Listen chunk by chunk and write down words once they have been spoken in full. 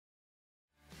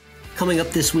Coming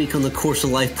up this week on the Course of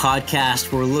Life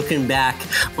podcast, we're looking back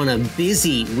on a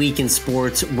busy week in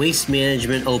sports, Waste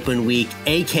Management Open Week,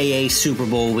 aka Super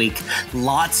Bowl week.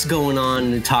 Lots going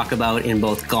on to talk about in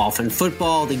both golf and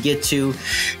football to get to,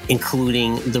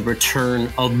 including the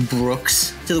return of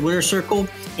Brooks to the winner's circle,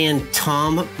 and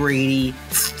Tom Brady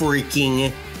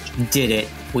freaking did it.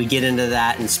 We get into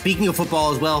that. And speaking of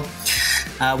football as well,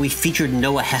 we featured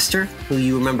Noah Hester, who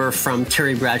you remember from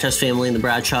Terry Bradshaw's family and the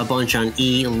Bradshaw Bunch on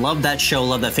E! Love that show,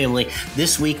 love that family.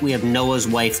 This week we have Noah's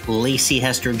wife, Lacey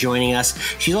Hester, joining us.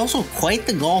 She's also quite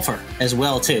the golfer as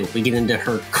well, too. We get into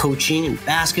her coaching and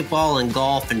basketball and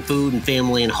golf and food and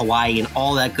family and Hawaii and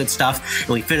all that good stuff. And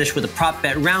we finish with a prop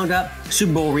bet roundup,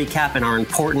 Super Bowl recap, and our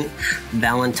important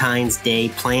Valentine's Day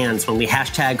plans when we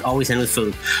hashtag always end with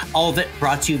food. All of it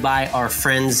brought to you by our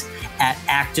friends at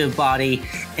Active Body.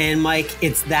 And Mike,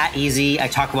 it's that easy. I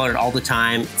talk about it all the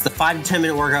time. It's the 5 to 10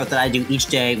 minute workout that I do each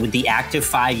day with the Active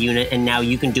 5 unit, and now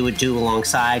you can do it too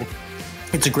alongside.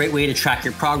 It's a great way to track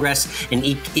your progress and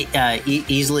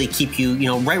easily keep you,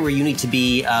 right where you need to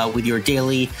be with your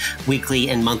daily, weekly,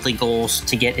 and monthly goals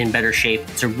to get in better shape.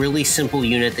 It's a really simple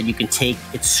unit that you can take.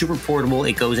 It's super portable.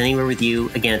 It goes anywhere with you.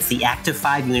 Again, it's the Active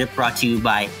 5 unit brought to you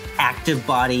by Active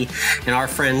Body, and our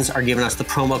friends are giving us the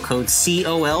promo code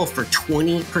COL for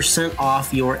 20%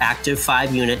 off your Active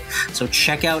 5 unit. So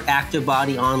check out Active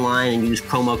Body online and use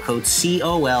promo code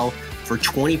COL for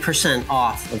 20%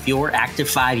 off of your Active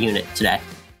 5 unit today.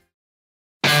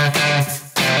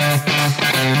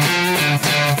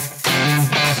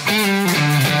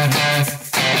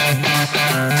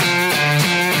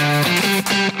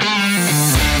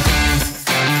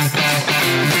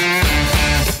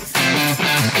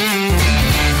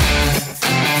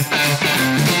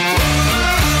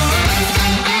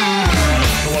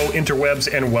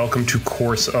 Interwebs, and welcome to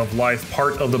Course of Life,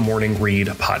 part of the Morning Read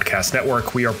podcast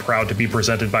network. We are proud to be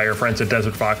presented by our friends at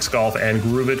Desert Fox Golf and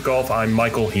Groove It Golf. I'm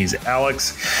Michael, he's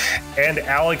Alex. And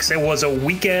Alex, it was a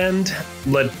weekend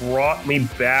that brought me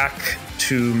back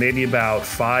to maybe about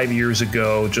 5 years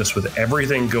ago, just with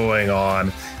everything going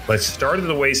on. Let's start at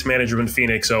the Waste Management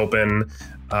Phoenix Open.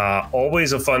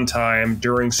 Always a fun time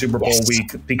during Super Bowl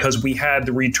week because we had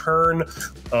the return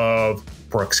of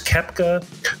Brooks Koepka.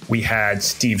 We had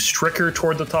Steve Stricker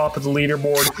toward the top of the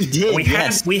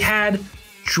leaderboard. We had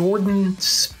Jordan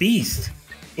Spieth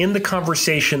in the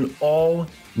conversation all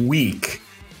week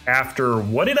after,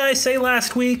 what did I say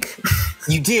last week?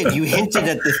 You did. You hinted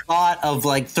at the thought of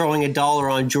throwing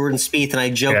 $1 on Jordan Spieth, and I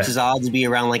joked his odds would be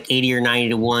around 80 or 90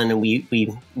 to 1, and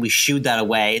we shooed that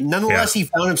away. Nonetheless, he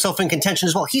found himself in contention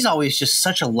as well. He's always just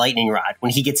such a lightning rod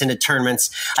when he gets into tournaments.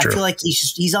 I feel like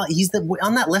he's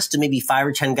on that list of maybe 5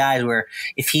 or 10 guys where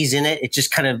if he's in it, it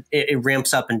just kind of it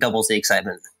ramps up and doubles the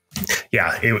excitement.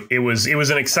 Yeah, it was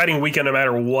an exciting weekend no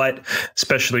matter what,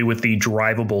 especially with the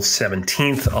drivable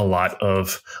 17th, a lot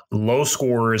of low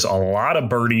scores, a lot of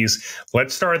birdies.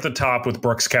 Let's start at the top with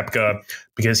Brooks Koepka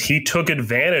because he took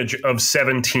advantage of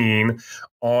 17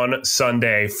 on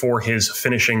Sunday for his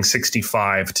finishing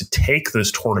 65 to take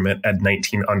this tournament at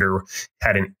 19 under,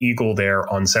 had an eagle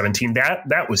there on 17.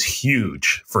 That was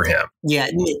huge for him. Yeah,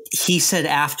 he said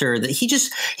after that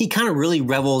he kind of really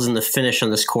revels in the finish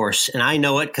on this course. And I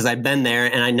know it because I've been there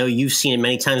and I know you've seen it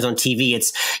many times on TV.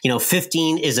 It's,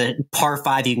 15 is a par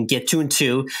 5 you can get 2 and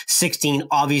 2. 16,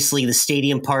 obviously the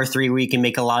stadium par 3 where you can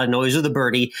make a lot of noise with a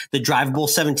birdie, the drivable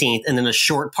 17th, and then a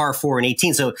short par 4 and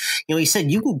 18. So, he said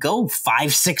you can go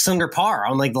 5-6 under par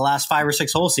on the last 5 or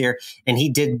 6 holes here. And he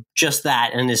did just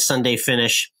that in his Sunday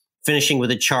finishing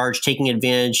with a charge, taking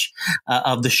advantage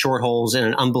of the short holes and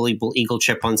an unbelievable eagle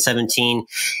chip on 17.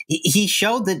 He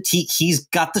showed that he's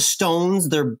got the stones.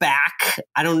 They're back.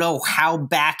 I don't know how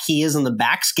back he is on the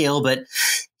back scale, but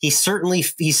he's certainly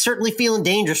feeling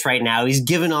dangerous right now. He's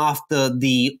given off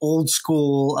the old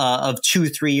school of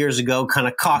 2-3 years ago, kind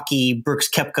of cocky Brooks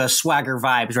Koepka swagger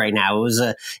vibes right now.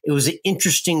 It was an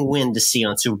interesting win to see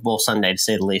on Super Bowl Sunday, to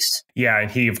say the least. Yeah, and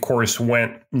he of course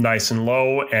went nice and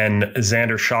low. And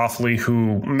Xander Schauffele,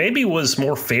 who maybe was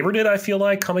more favorited, I feel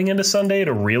like, coming into Sunday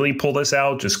to really pull this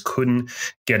out, just couldn't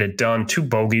get it done. 2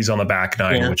 bogeys on the back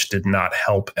nine, which did not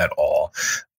help at all.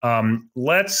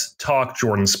 Let's talk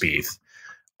Jordan Spieth.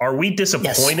 Are we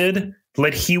disappointed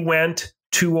that he went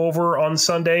 2 over on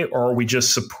Sunday, or are we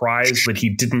just surprised that he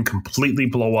didn't completely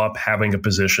blow up having a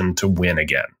position to win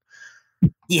again?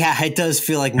 Yeah, it does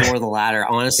feel like more of the latter,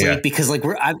 honestly, Yeah. because like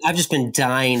I've just been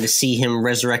dying to see him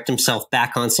resurrect himself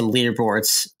back on some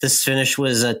leaderboards. This finish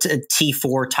was a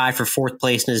T4 tie for fourth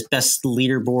place in his best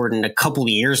leaderboard in a couple of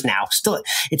years now. Still,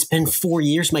 it's been 4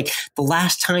 years, Mike. The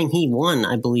last time he won,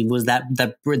 I believe, was that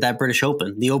British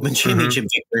Open, the Open Championship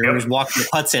victory, where he was walking the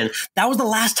putts in. That was the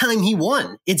last time he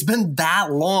won. It's been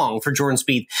that long for Jordan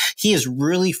Spieth. He has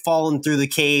really fallen through the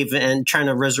cave and trying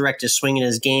to resurrect his swing in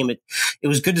his game. It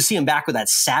was good to see him back with that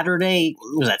Saturday.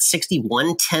 Was that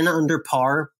 61, 10 under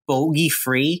par, bogey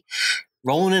free,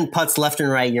 rolling in putts left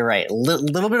and right. You're right.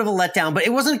 Little bit of a letdown, but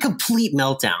it wasn't a complete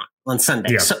meltdown on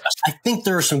Sunday. Yeah. So I think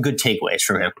there are some good takeaways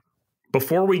from him.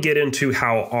 Before we get into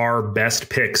how our best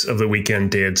picks of the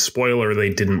weekend did, spoiler, they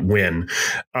didn't win.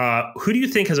 Who do you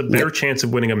think has a better chance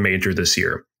of winning a major this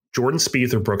year? Jordan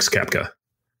Spieth or Brooks Koepka?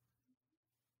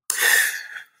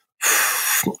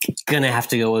 Gonna have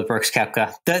to go with Brooks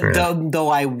Koepka. Though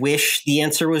I wish the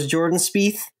answer was Jordan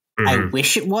Spieth. I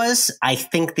wish it was. I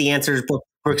think the answer is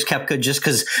Brooks Koepka, just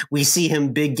because we see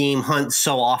him big game hunt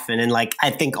so often. And like,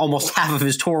 I think almost half of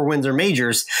his tour wins are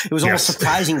majors. It was almost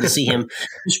surprising to see him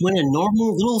just win a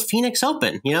normal little Phoenix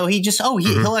Open. You know, he just,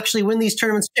 he'll actually win these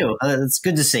tournaments too. It's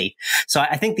good to see. So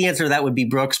I think the answer to that would be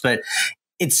Brooks, but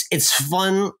it's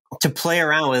fun to play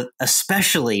around with,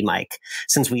 especially, Mike,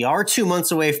 since we are 2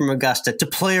 months away from Augusta, to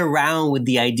play around with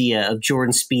the idea of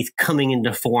Jordan Spieth coming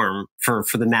into form for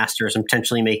the Masters and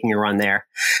potentially making a run there.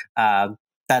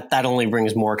 That only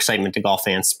brings more excitement to golf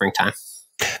fans springtime.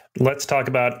 Let's talk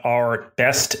about our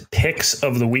best picks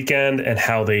of the weekend and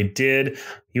how they did.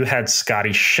 You had Scotty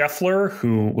Scheffler,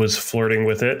 who was flirting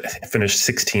with it, finished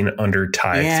 16 under,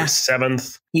 tied for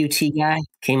seventh. UT guy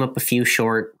came up a few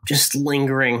short, just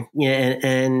lingering. Yeah,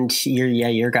 and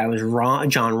your guy was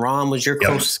John Rahm was your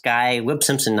closest guy. Webb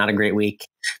Simpson, not a great week.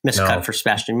 Miscut for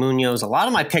Sebastian Munoz. A lot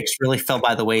of my picks really fell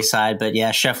by the wayside, but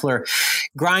yeah, Scheffler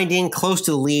grinding close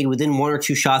to the lead within one or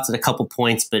two shots at a couple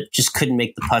points, but just couldn't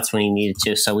make the putts when he needed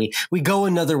to. So we go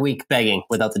another week begging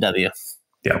without the W.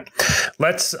 Yeah.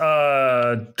 Let's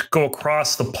go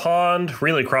across the pond,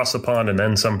 really across the pond and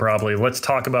then some probably. Let's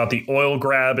talk about the oil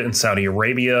grab in Saudi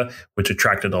Arabia, which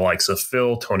attracted the likes of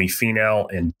Phil, Tony Finau,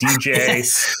 and DJ.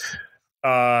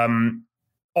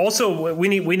 Also, we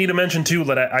need to mention too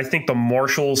that I think the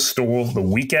Marshals stole the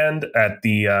weekend at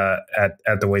the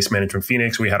at the Waste Management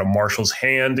Phoenix. We had a Marshals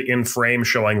hand in frame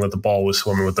showing that the ball was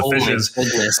swimming with the fishes. My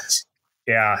goodness.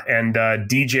 Yeah, and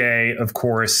DJ, of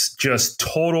course, just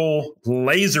total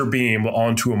laser beam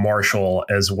onto a Marshal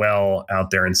as well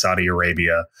out there in Saudi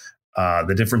Arabia.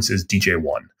 The difference is DJ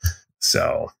won.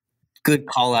 So good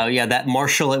call out. Yeah, that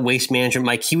Marshal at Waste Management,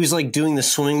 Mike, he was like doing the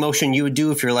swimming motion you would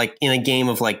do if you're like in a game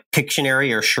of like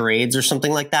Pictionary or charades or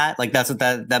something like that. Like that's what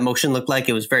that motion looked like.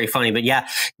 It was very funny. But yeah,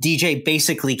 DJ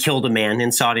basically killed a man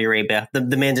in Saudi Arabia.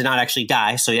 The man did not actually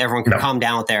die, so everyone can calm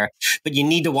down there. But you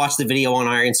need to watch the video on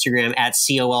our Instagram at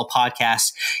COL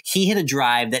Podcast. He hit a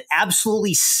drive that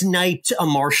absolutely sniped a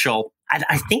Marshal.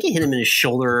 I think it hit him in his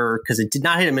shoulder because it did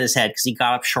not hit him in his head because he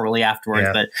got up shortly afterwards.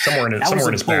 Yeah, but somewhere in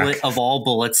his bullet back. Of all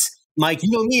bullets. Mike,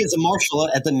 you know me as a Marshal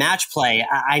at the match play.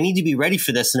 I need to be ready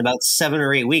for this in about 7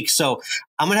 or 8 weeks. So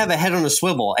I'm going to have a head on a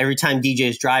swivel every time DJ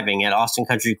is driving at Austin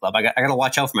Country Club. I got to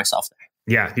watch out for myself there.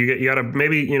 Yeah, you got to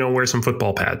maybe, wear some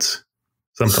football pads.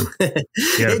 Something.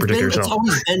 Yeah, protect yourself. It's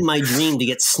always been my dream to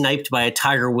get sniped by a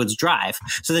Tiger Woods drive.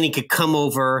 So then he could come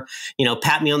over,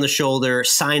 pat me on the shoulder,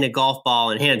 sign a golf ball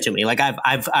and hand it to me. Like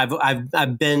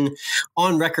I've been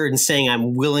on record and saying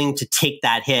I'm willing to take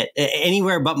that hit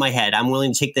anywhere but my head. I'm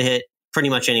willing to take the hit pretty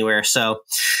much anywhere. So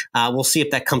we'll see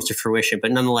if that comes to fruition.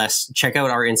 But nonetheless, check out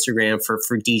our Instagram for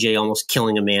DJ almost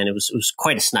killing a man. It was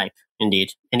quite a snipe.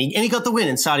 Indeed. And he got the win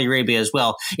in Saudi Arabia as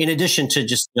well, in addition to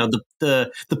just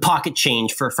the pocket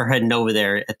change for heading over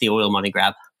there at the oil money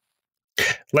grab.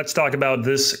 Let's talk about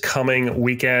this coming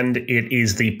weekend. It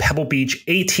is the Pebble Beach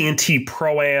AT&T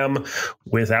Pro-Am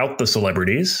without the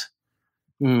celebrities.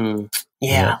 Yeah,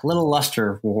 a little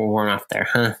luster worn off there,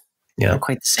 huh? Yeah. Not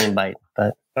quite the same bite,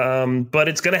 but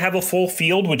it's going to have a full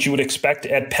field, which you would expect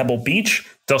at Pebble Beach.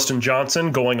 Dustin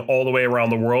Johnson going all the way around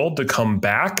the world to come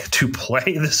back to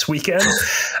play this weekend.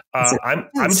 I'm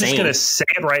just going to say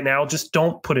it right now. Just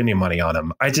don't put any money on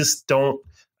him. I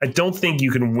don't think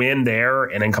you can win there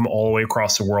and then come all the way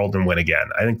across the world and win again.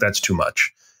 I think that's too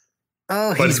much.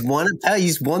 Oh, he's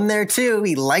won there too.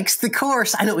 He likes the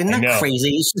course. I know, isn't that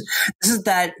crazy?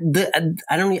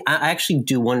 I actually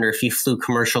do wonder if he flew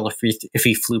commercial, if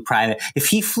he flew private. If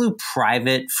he flew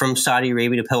private from Saudi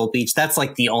Arabia to Pebble Beach, that's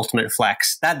like the ultimate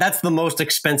flex. That's the most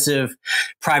expensive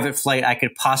private flight I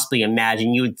could possibly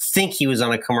imagine. You would think he was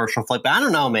on a commercial flight, but I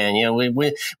don't know, man. You know,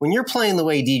 when you're playing the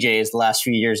way DJ is the last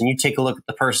few years, and you take a look at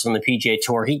the person on the PGA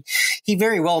Tour, he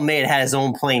very well may have had his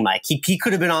own plane, Mike. He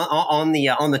could have been on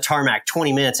the tarmac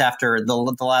 20 minutes after the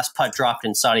last putt dropped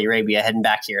in Saudi Arabia heading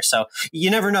back here. So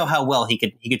you never know how well he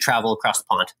could travel across the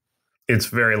pond. It's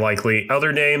very likely.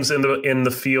 Other names in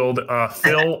the field,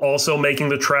 Phil also making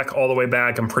the trek all the way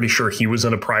back. I'm pretty sure he was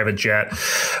in a private jet.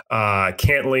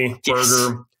 Cantley,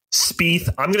 Berger, Spieth.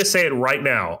 I'm going to say it right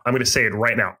now.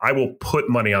 I will put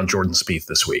money on Jordan Spieth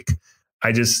this week.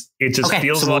 It just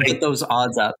feels we'll like get those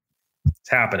odds up. It's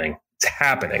happening.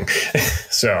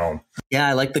 So yeah,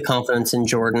 I like the confidence in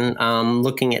Jordan.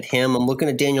 Looking at him, I'm looking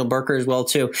at Daniel Berger as well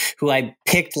too, who I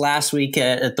picked last week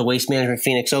at the Waste Management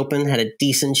Phoenix Open, had a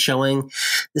decent showing.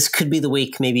 This could be the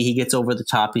week maybe he gets over the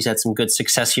top. He's had some good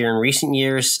success here in recent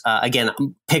years. Again,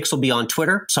 picks will be on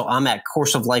Twitter, so I'm at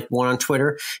Course of Life 1 on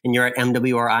Twitter, and you're at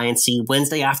MWRINC.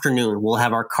 Wednesday afternoon, we'll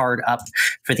have our card up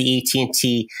for the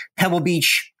AT&T Pebble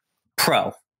Beach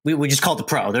Pro. We just call it the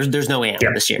Pro. There's no AM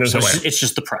this year, so it's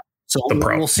just the Pro. So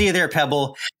we'll see you there,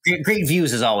 Pebble. Great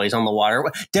views as always on the water.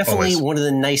 Definitely one of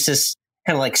the nicest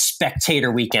kind of like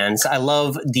spectator weekends. I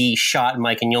love the shot,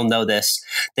 Mike, and you'll know this.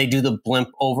 They do the blimp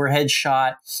overhead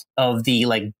shot of the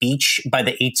like beach by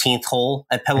the 18th hole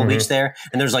at Pebble Beach there.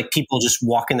 And there's like people just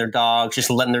walking their dogs, just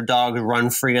letting their dogs run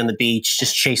free on the beach,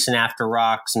 just chasing after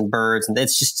rocks and birds. And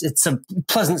it's a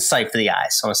pleasant sight for the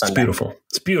eyes on a Sunday.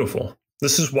 It's beautiful.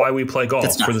 This is why we play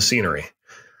golf, for the scenery.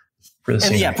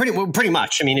 Yeah, pretty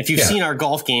much. I mean, if you've seen our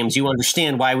golf games, you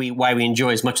understand why we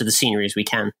enjoy as much of the scenery as we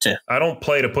can too. I don't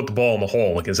play to put the ball in the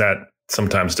hole because that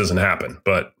sometimes doesn't happen,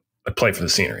 but I play for the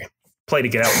scenery. Play to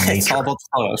get out in nature. It's all about the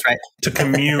photos, right? To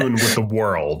commune with the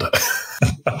world.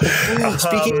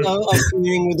 Speaking of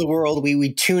communing with the world,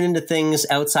 we tune into things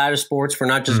outside of sports. We're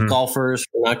not just golfers.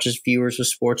 We're not just viewers of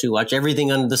sports. We watch everything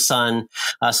under the sun.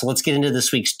 So let's get into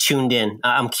this week's Tuned In.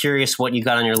 I'm curious what you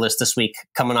got on your list this week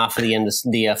coming off of the end of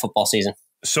the football season.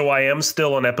 So I am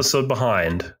still an episode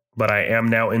behind, but I am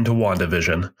now into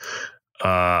WandaVision.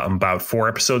 I'm about 4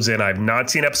 episodes in. I've not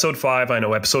seen episode 5. I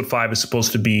know episode 5 is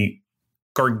supposed to be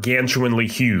gargantuanly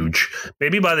huge.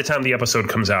 Maybe by the time the episode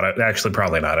comes out, actually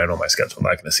probably not. I know my schedule. I'm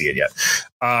not going to see it yet.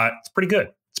 It's pretty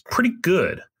good.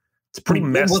 It's pretty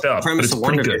messed up, but it's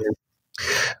pretty good.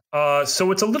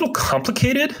 So it's a little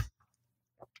complicated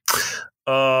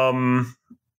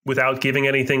without giving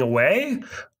anything away.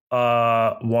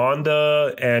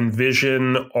 Wanda and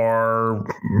Vision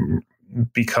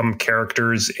become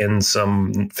characters in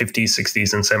some 50s,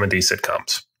 60s, and 70s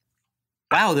sitcoms.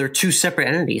 Wow, they're 2 separate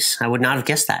entities. I would not have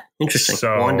guessed that. Interesting.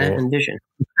 So, Wanda and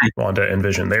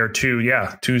Vision. They are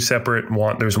 2 separate.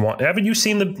 There's one. Haven't you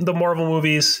seen the Marvel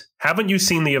movies? Haven't you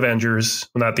seen the Avengers?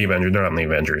 Well, not the Avengers. They're not in the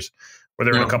Avengers. Or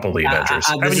they're in a couple of the Avengers.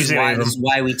 Haven't you seen any of them? This is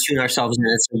why we tune ourselves in.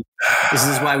 This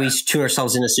is why we tune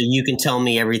ourselves in, so you can tell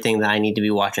me everything that I need to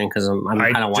be watching, because I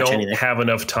don't watch anything. I don't have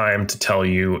enough time to tell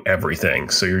you everything,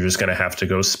 so you're just going to have to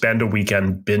go spend a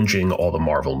weekend binging all the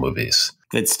Marvel movies.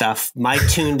 Good stuff. My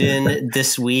Tuned In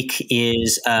this week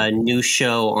is a new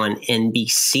show on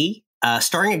NBC.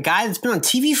 Starring a guy that's been on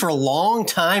TV for a long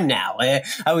time now.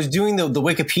 I was doing the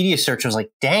Wikipedia search. I was like,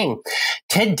 dang,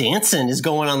 Ted Danson is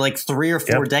going on like 3 or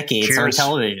 4 decades on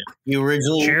television. You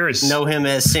originally know him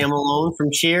as Sam Malone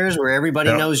from Cheers, where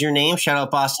everybody knows your name. Shout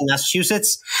out Boston,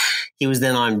 Massachusetts. He was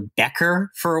then on Becker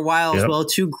for a while as well,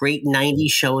 too. Great 90s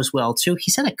show as well, too.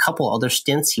 He's had a couple other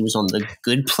stints. He was on The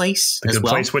Good Place as well. The Good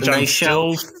Place, which I'm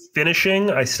still finishing.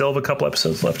 I still have a couple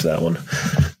episodes left of that one.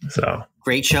 So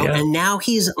great show. Yeah. And now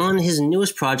he's on his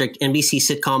newest project, NBC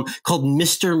sitcom called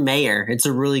Mr. Mayor. It's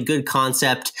a really good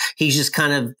concept. He just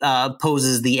kind of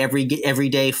poses the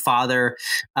everyday father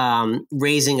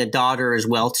raising a daughter as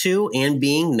well, too, and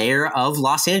being mayor of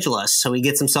Los Angeles. So he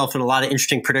gets himself in a lot of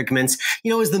interesting predicaments.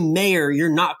 You know, as the mayor, you're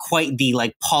not quite the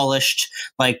like polished,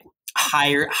 like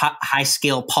high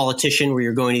scale politician where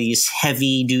you're going to these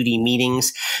heavy duty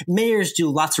meetings. Mayors do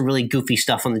lots of really goofy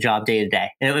stuff on the job day to day.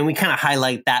 And we kind of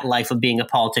highlight that life of being a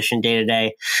politician day to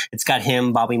day. It's got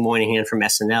him, Bobby Moynihan from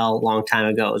SNL a long time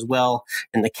ago as well,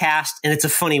 and the cast. And it's a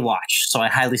funny watch. So I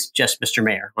highly suggest Mr.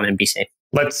 Mayor on NBC.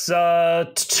 Let's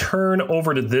turn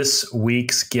over to this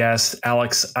week's guest.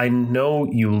 Alex, I know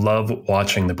you love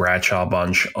watching the Bradshaw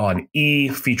Bunch on E,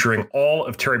 featuring all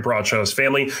of Terry Bradshaw's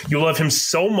family. You love him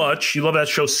so much. You love that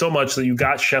show so much that you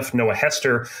got Chef Noah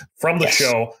Hester from the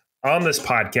show on this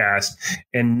podcast.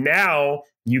 And now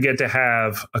you get to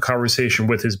have a conversation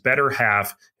with his better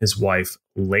half, his wife,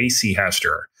 Lacey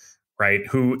Hester. Right?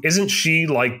 Who isn't she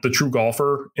like the true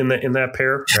golfer in that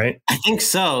pair? Right? I think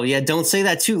so. Yeah. Don't say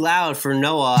that too loud for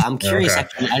Noah. I'm curious. Okay.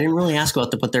 Actually, I didn't really ask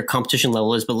about what their competition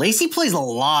level is, but Lacey plays a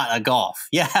lot of golf.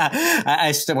 Yeah.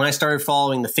 When I started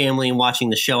following the family and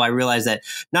watching the show, I realized that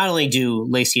not only do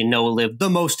Lacey and Noah live the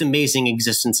most amazing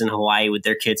existence in Hawaii with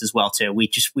their kids as well too. We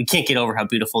can't get over how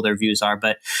beautiful their views are.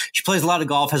 But she plays a lot of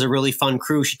golf. Has a really fun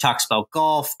crew. She talks about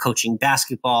golf, coaching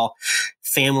basketball,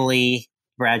 family.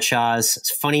 Bradshaw's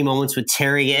funny moments with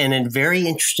Terry, and a very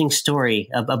interesting story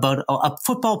about a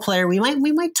football player we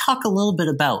might talk a little bit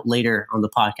about later on the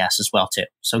podcast as well too.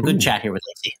 So good chat here with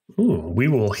Lacey. We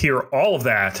will hear all of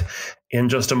that in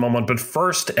just a moment. But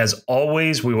first, as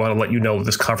always, we want to let you know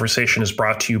this conversation is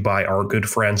brought to you by our good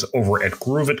friends over at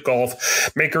Groove It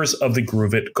Golf, makers of the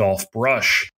Groove It Golf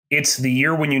Brush. It's the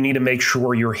year when you need to make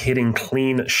sure you're hitting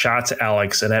clean shots,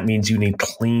 Alex, and that means you need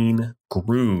clean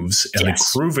grooves. And the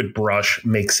Groove It brush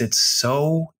makes it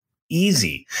so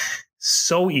easy.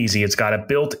 So easy. It's got a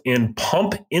built-in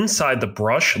pump inside the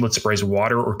brush that sprays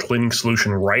water or cleaning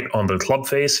solution right on the club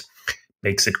face.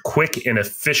 Makes it quick and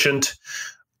efficient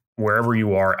wherever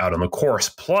you are out on the course.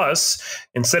 Plus,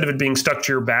 instead of it being stuck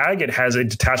to your bag, it has a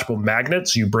detachable magnet,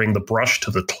 so you bring the brush to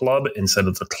the club instead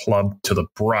of the club to the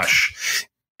brush.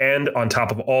 And on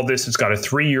top of all this, it's got a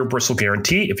 3-year bristle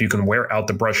guarantee. If you can wear out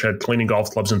the brush head cleaning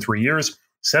golf clubs in 3 years,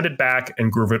 send it back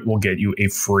and Groove It will get you a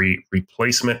free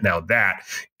replacement. Now that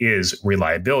is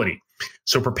reliability.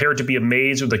 So prepare to be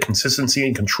amazed with the consistency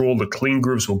and control the clean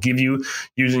grooves will give you.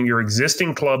 Using your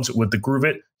existing clubs with the Groove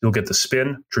It, you'll get the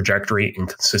spin, trajectory, and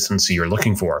consistency you're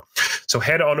looking for. So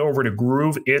head on over to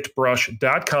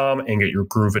grooveitbrush.com and get your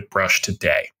Groove It brush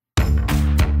today.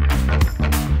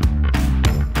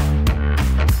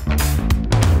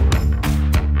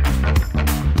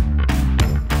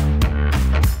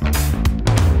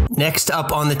 Next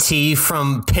up on the tee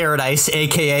from paradise,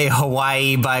 a.k.a.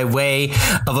 Hawaii, by way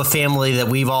of a family that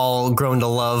we've all grown to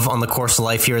love on the course of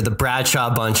life here, the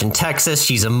Bradshaw Bunch in Texas.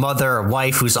 She's a mother, a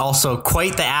wife who's also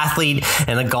quite the athlete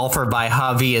and a golfer by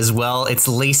hobby as well. It's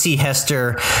Lacey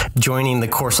Hester joining the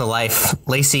course of life.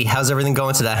 Lacey, how's everything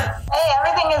going today? Hey,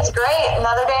 everything is great.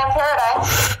 Another day in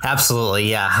paradise. Absolutely,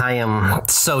 yeah. I am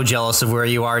so jealous of where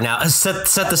you are now. Set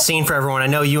the scene for everyone. I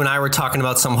know you and I were talking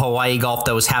about some Hawaii golf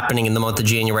that was happening in the month of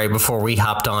January before we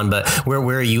hopped on, but where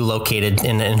are you located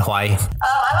in Hawaii? I'm up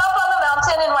on the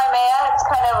mountain in Waimea. It's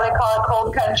kind of what they call it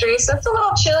cold country, so it's a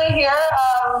little chilly here.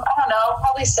 I don't know,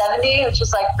 probably 70, which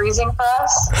is like freezing for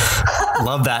us.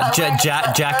 Love that.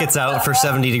 Jackets out for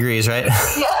 70 degrees, right?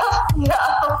 Yeah.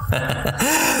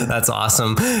 That's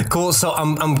awesome. Cool. So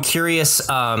I'm curious,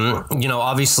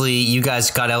 obviously you guys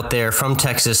got out there from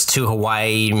Texas to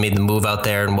Hawaii, made the move out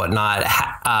there and whatnot.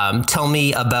 Tell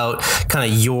me about kind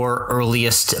of your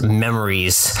earliest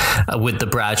memories with the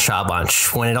Bradshaw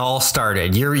Bunch, when it all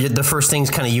started. You're the first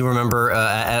things kind of you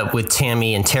remember with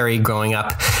Tammy and Terry growing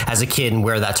up as a kid and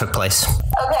where that took place.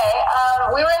 Okay.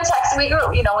 We were in Texas. We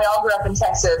all grew up in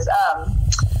Texas.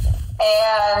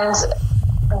 And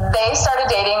they started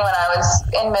dating when I was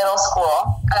in middle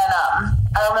school. And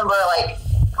I remember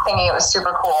thinking it was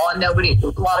super cool, and a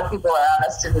lot of people around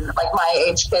us didn't, my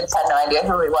age kids had no idea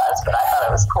who he was, but I thought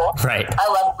it was cool. Right. I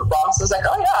love football, so I was like,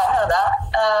 oh yeah, I know that.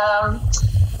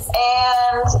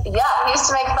 And yeah, he used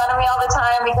to make fun of me all the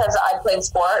time because I played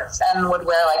sports and would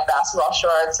wear basketball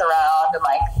shorts around and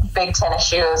big tennis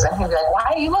shoes, and he'd be like,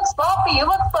 "Why, you look sloppy,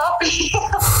 because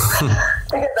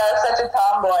I was such a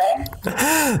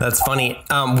tomboy. That's funny.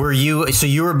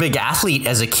 You were a big athlete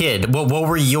as a kid. What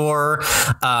were your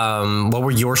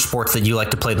sports that you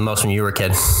liked to play the most when you were a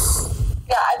kid?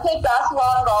 Yeah, I played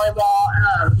basketball and volleyball,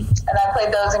 and I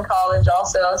played those in college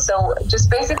also. So just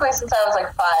basically since I was 5,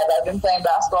 I've been playing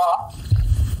basketball.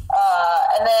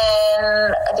 And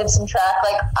then I did some track.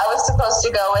 I was supposed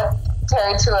to go with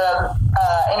Terry to a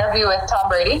interview with Tom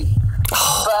Brady,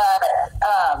 but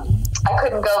I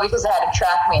couldn't go because I had a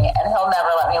track meet, and he'll never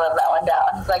let me live that one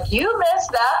down. He's like, "You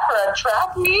missed that for a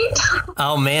track meet?"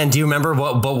 Oh man, do you remember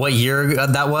what year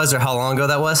that was, or how long ago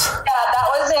that was? Yeah, that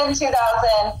was in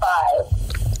 2005.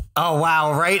 Oh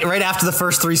wow! Right after the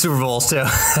first 3 Super Bowls too.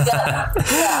 Yeah.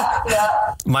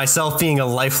 Myself being a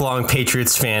lifelong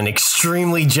Patriots fan,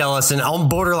 extremely jealous, and I'm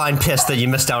borderline pissed that you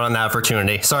missed out on that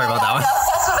opportunity. Sorry about that one.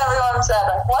 That's what everyone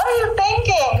said. What are you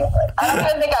thinking? I don't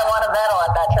even think I won a medal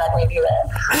at that track meet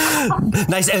either.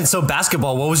 Nice. And so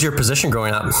basketball, what was your position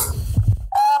growing up? A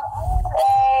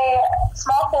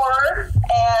small forward,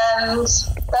 and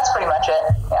that's pretty much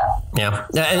it. Yeah. Yeah.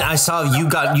 And I saw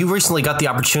you recently got the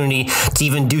opportunity to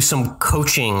even do some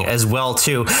coaching as well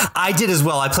too. I did as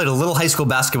well. I played a little high school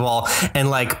basketball, and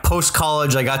like post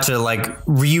college, I got to like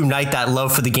reunite that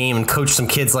love for the game and coach some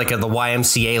kids like at the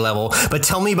YMCA level. But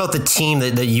tell me about the team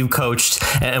that you coached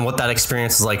and what that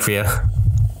experience is like for you.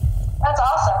 That's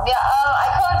awesome. Yeah. I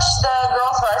coached the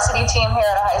girls varsity team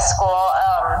here at a high school.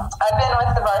 I've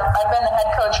been the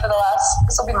head coach for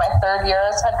this will be my 3rd year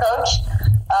as head coach.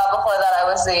 Before that, I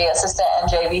was the assistant and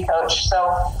JV coach.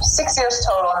 So 6 years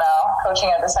total now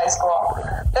coaching at this high school.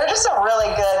 They're just a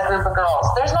really good group of girls.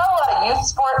 There's not a lot of youth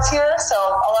sports here, so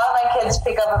a lot of my kids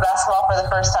pick up a basketball for the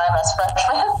first time as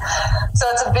freshmen. So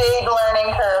it's a big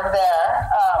learning curve there.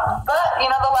 But,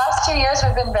 the last 2 years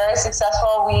we've been very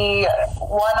successful. We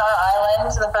won our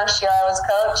island the first year I was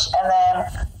coach, and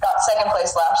then got 2nd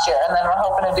place last year. And then we're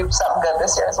hoping to do something good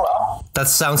this year as well. That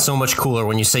sounds so much cooler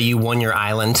when you say you won your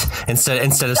island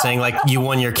instead of saying like you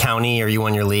won your county or you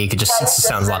won your league. It just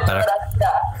sounds a lot better.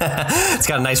 It's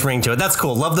got a nice ring to it. That's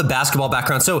cool. Love the basketball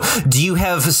background. So do you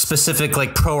have specific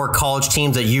like pro or college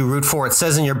teams that you root for? It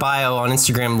says in your bio on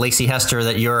Instagram, Lacey Hester,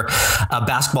 that you're a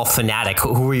basketball fanatic.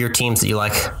 Who are your teams that you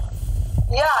like?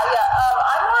 Yeah.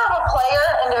 I'm more of a player,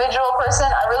 individual person.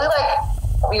 I really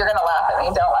like, you're going to laugh at me.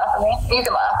 Don't laugh at me. You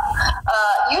can laugh.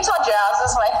 Utah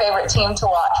Jazz is my favorite team to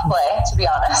watch play, to be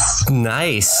honest.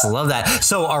 Nice. Love that.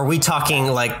 So are we talking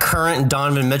like current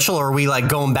Donovan Mitchell, or are we like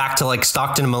going back to like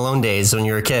Stockton and Malone days when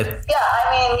you were a kid? Yeah,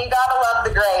 I mean, you got to love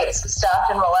the greats,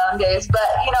 Stockton and Malone days. But,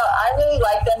 I really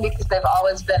like them because they've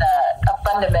always been a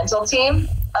fundamental team,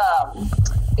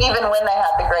 even when they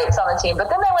had the greats on the team. But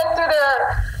then they went through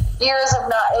their years of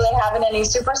not really having any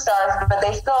superstars, but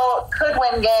they still could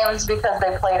win games because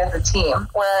they played as a team.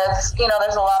 Whereas,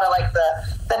 there's a lot of like the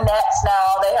Nets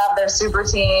now, they have their super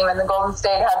team, and the Golden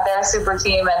State had their super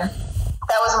team, and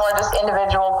that was more just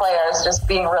individual players just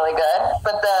being really good.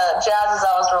 But the Jazz has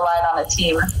always relied on a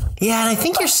team. Yeah, and I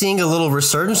think you're seeing a little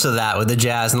resurgence of that with the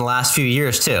Jazz in the last few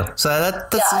years too. So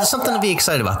that's something to be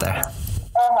excited about there.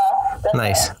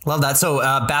 Nice. Love that. So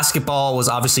basketball was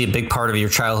obviously a big part of your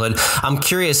childhood. I'm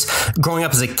curious, growing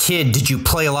up as a kid, did you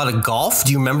play a lot of golf?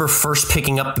 Do you remember first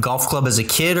picking up the golf club as a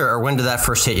kid, or when did that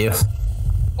first hit you?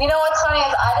 What's funny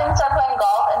is I didn't start playing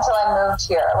golf until I moved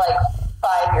here, like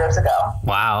 5 years ago.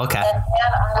 Wow, okay. And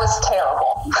I was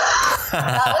terrible.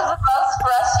 That was the most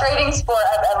frustrating sport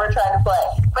I've ever tried to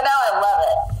play. But now I love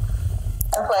it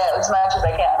and play it as much as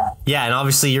I can. Yeah, and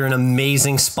obviously you're in an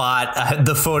amazing spot.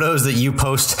 The photos that you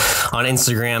post on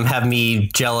Instagram have me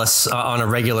jealous on a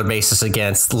regular basis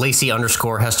against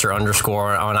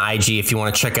Lacey_Hester_ on IG if you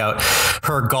want to check out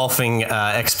her golfing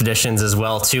expeditions as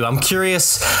well too. I'm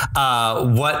curious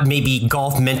what maybe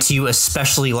golf meant to you,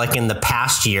 especially like in the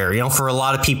past year. For a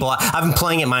lot of people, I've been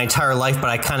playing it my entire life, but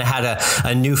I kind of had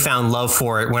a newfound love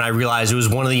for it when I realized it was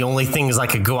one of the only things I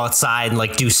could go outside and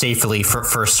like do safely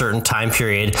for a certain time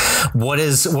period. What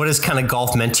is kind of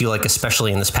golf meant to you, like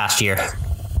especially in this past year?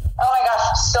 Oh my gosh,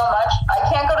 so much. I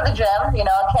can't go to the gym,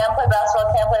 can't play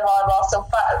basketball, can't play volleyball. So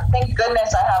thank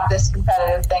goodness I have this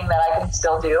competitive thing that I can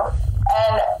still do.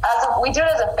 And we do it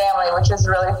as a family, which is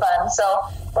really fun. So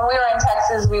when we were in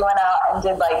Texas, we went out and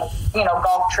did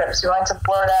golf trips. We went to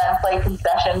Florida and played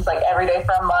concessions like every day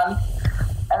for a month.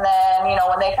 And then,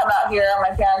 when they come out here,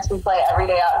 my parents, we play every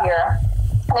day out here.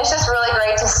 And it's just really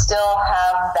great to still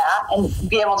have that and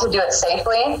be able to do it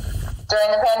safely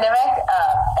during the pandemic.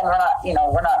 And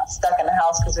we're not stuck in the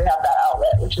house because we have that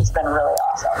outlet, which has been really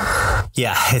awesome.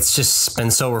 Yeah, it's just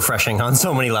been so refreshing on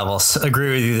so many levels.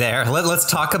 Agree with you there. Let's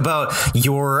talk about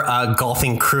your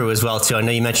golfing crew as well too. I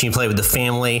know you mentioned you play with the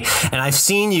family, and I've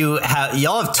seen y'all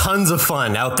have tons of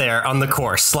fun out there on the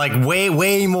course, like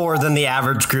way more than the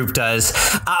average group does.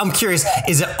 I'm curious,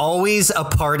 is it always a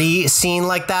party scene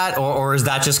like that, or is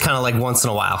that just kind of like once in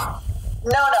a while?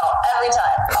 No, every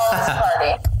time. Always a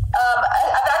party.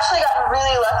 I've actually gotten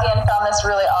really lucky and found this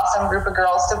really awesome group of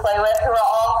girls to play with who are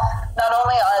all, not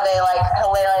only are they like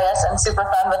hilarious and super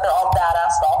fun, but they're all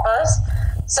badass golfers.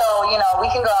 So, we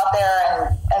can go out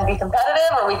there and be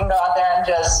competitive, or we can go out there and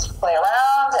just play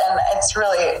around, and it's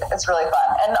really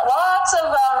fun. And lots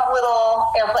of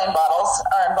little airplane bottles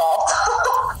are involved.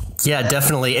 Yeah,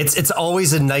 definitely. It's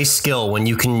always a nice skill when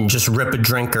you can just rip a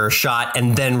drink or a shot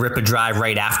and then rip a drive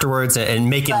right afterwards and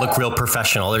make it look real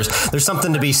professional. There's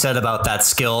something to be said about that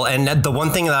skill. And the one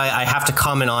thing that I have to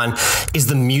comment on is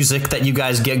the music that you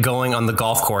guys get going on the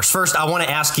golf course. First, I want to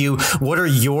ask you,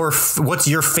 what's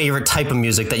your favorite type of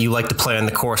music that you like to play on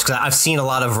the course? Because I've seen a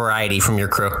lot of variety from your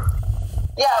crew.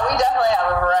 Yeah, we definitely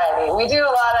have a variety. We do a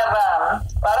lot of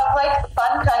like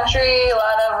fun country, a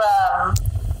lot of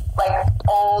like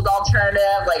old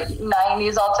alternative, like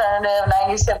 90s alternative,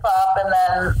 90s hip hop, and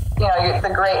then, you know,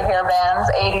 the great hair bands,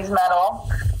 80s metal.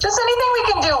 Just anything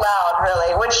we can do loud,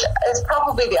 really, which is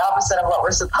probably the opposite of what we're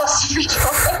supposed to be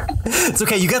doing. It's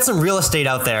okay. You got some real estate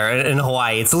out there in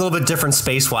Hawaii. It's a little bit different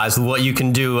space-wise with what you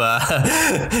can do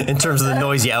in terms of the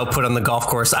noise you output on the golf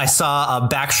course. I saw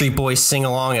Backstreet Boys sing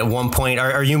along at one point.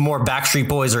 Are you more Backstreet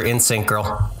Boys or NSYNC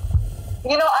girl?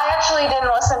 You know, I actually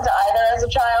didn't listen to either as a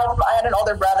child. I had an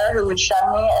older brother who would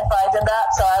shun me if I did that,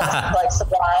 so I was like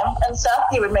Sublime and stuff.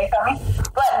 He would make fun of me.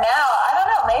 But now, I don't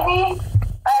know, maybe...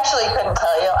 I actually couldn't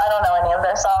tell you. I don't know any of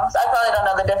their songs. I probably don't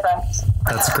know the difference.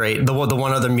 That's great. The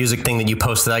one other music thing that you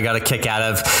posted I got a kick out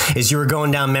of is you were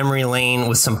going down memory lane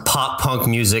with some pop punk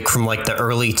music from like the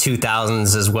early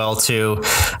 2000s as well too.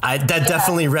 That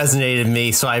definitely resonated with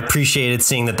me, so I appreciated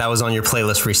seeing that was on your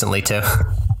playlist recently too. Yeah,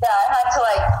 I had to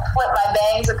like flip my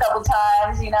bangs a couple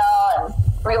times, you know, and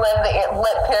relive the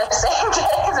lip piercing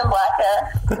days and black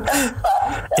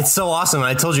hair. It's so awesome.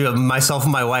 I told you, myself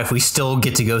and my wife, we still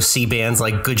get to go see bands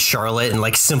like Good Charlotte and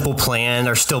like Simple Plan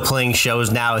are still playing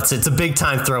shows now. It's a big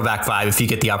time throwback vibe if you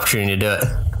get the opportunity to do it.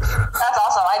 That's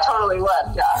awesome. I totally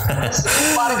would. Yeah.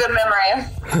 It's a lot of good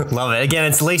memory. Love it. Again,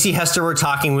 it's Lacey Hester we're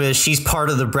talking with. She's part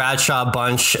of the Bradshaw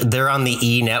Bunch. They're on the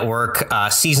E! Network.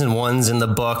 Season 1's in the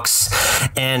books.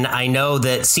 And I know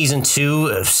that season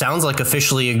 2 sounds like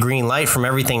officially a green light from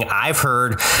everything I've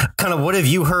heard. Kind of what have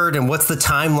you heard and what's the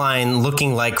timeline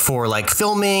looking like for like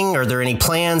filming? Are there any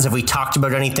plans? Have we talked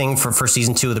about anything for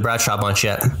season 2 of the Bradshaw Bunch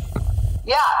yet?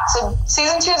 Yeah, so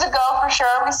season 2's a go for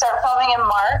sure. We start filming in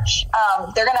March.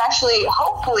 They're going to actually,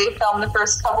 hopefully, film the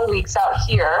first couple weeks out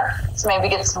here. So maybe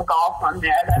get some golf on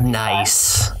there.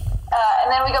 Nice.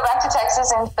 And then we go back to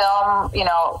Texas and film, you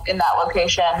know, in that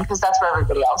location because that's where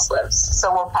everybody else lives.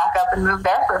 So we'll pack up and move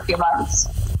there for a few months.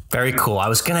 Very cool. I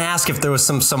was going to ask if there was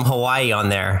some Hawaii on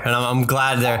there, and I'm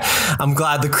glad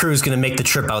the crew's going to make the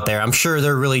trip out there. I'm sure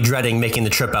they're really dreading making the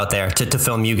trip out there to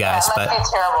film you guys. Yeah, that'd be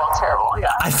terrible.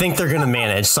 Yeah. I think they're going to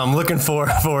manage, so I'm looking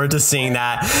forward to seeing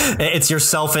that. It's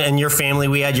yourself and your family.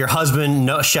 We had your husband,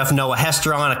 Chef Noah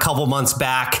Hester, on a couple months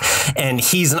back, and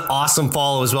he's an awesome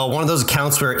follow as well. One of those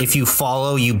accounts where if you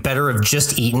follow, you better have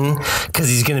just eaten because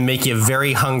he's going to make you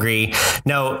very hungry.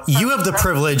 Now, you have the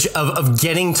privilege of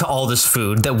getting to all this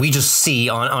food that we just see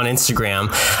on Instagram.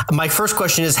 My first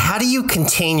question is, how do you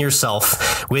contain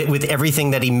yourself with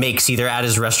everything that he makes either at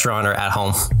his restaurant or at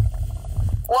home?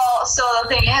 Well, so the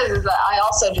thing is that I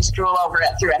also just drool over it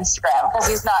through Instagram because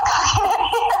he's not cooking it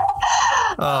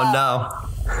here. Oh, no.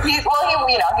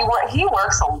 He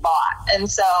works a lot. And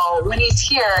so when he's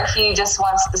here, he just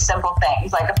wants the simple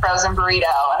things like a frozen burrito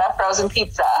and a frozen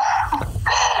pizza,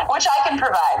 which I can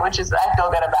provide, which is I feel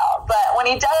good about. But when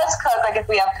he does cook, like if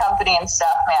we have company and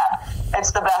stuff, man,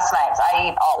 it's the best nights. I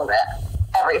eat all of it,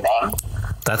 everything.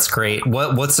 That's great.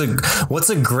 What's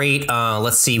a great,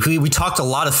 let's see, we talked a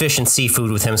lot of fish and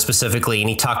seafood with him specifically, and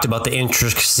he talked about the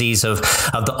intricacies of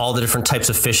all the different types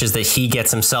of fishes that he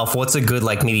gets himself. What's a good,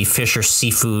 like maybe fish or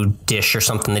seafood dish or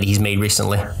something that he's made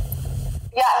recently?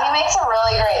 Yeah, he makes a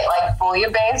really great like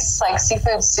bouillon-based like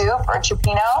seafood soup or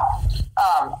cioppino.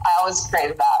 I always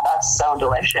crave that. That's so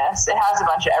delicious. It has a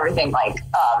bunch of everything like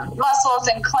mussels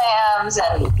and clams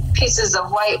and pieces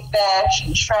of white fish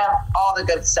and shrimp, all the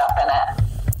good stuff in it.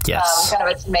 Yes. Kind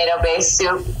of a tomato-based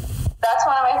soup. That's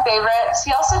one of my favorites.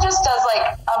 He also just does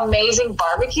like amazing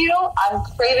barbecue. I'm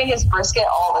craving his brisket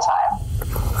all the time.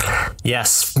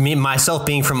 Yes, myself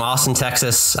being from Austin,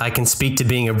 Texas, I can speak to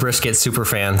being a brisket super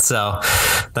fan. So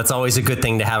that's always a good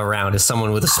thing to have around is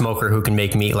someone with a smoker who can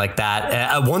make meat like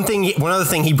that. One other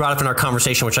thing he brought up in our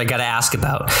conversation, which I got to ask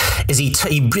about, is he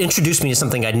introduced me to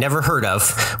something I'd never heard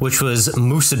of, which was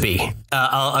musubi,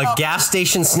 a gas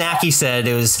station snack. He said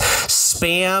it was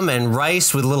Spam and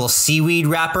rice with a little seaweed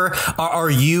wrapper. Are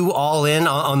you all in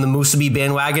on the musubi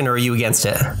bandwagon, or are you against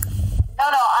it? No,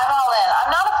 I'm all in.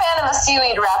 I'm not a fan of the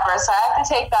seaweed wrapper, so I have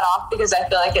to take that off because I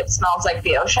feel like it smells like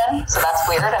the ocean. So that's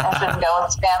weird, and I shouldn't go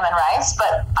with Spam and rice.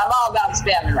 But I'm all about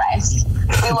Spam and rice.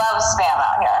 We love Spam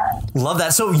out here. Love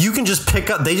that. So you can just pick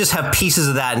up. They just have pieces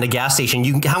of that in the gas station.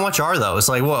 How much are those?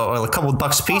 Like what? A couple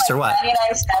 $bucks a piece, or what? 99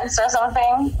 cents or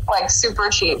something. Like super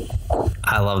cheap.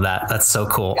 I love that. That's so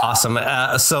cool. Yeah. Awesome.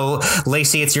 So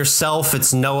Lacey, it's yourself,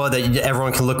 it's Noah that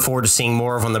everyone can look forward to seeing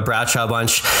more of on the Bradshaw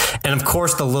Bunch, and of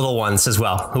course the little ones as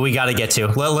well, who we got to get to.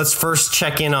 Let's first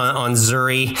check in on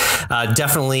Zuri.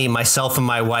 Definitely myself and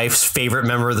my wife's favorite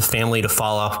member of the family to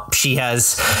follow. She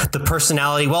has the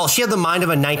personality. Well, she had the mind of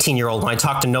a 19-year-old when I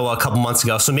talked to Noah a couple months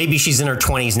ago. So maybe she's in her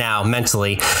 20s now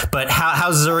mentally. But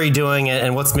how's Zuri doing,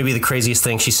 and what's maybe the craziest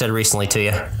thing she said recently to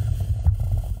you?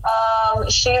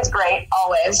 She is great,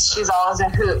 always. She's always a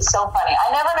hoot. So funny.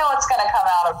 I never know what's going to come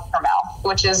out of her mouth,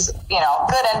 which is,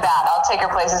 good and bad. I'll take her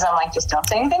places. I'm like, just don't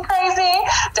say anything crazy.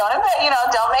 Don't make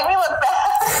me look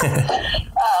bad.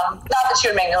 Not that she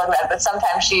would make me look bad, but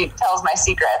sometimes she tells my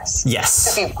secrets.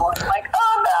 Yes. To people. I'm like,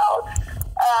 oh no.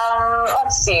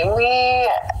 Let's see.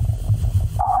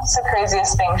 What's the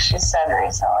craziest thing she said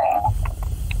recently?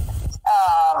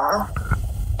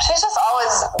 She's just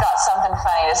always got something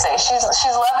funny to say.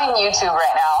 She's loving YouTube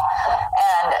right now,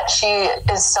 and she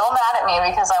is so mad at me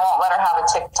because I won't let her have a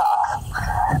TikTok.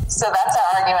 So that's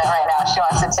our argument right now. She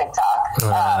wants a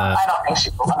TikTok. I don't think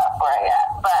she's old enough for it yet,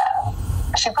 but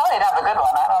she probably would have a good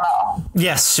one. I don't know.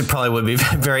 Yes, she probably would be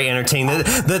very entertaining.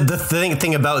 The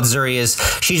thing about Zuri is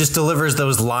she just delivers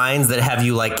those lines that have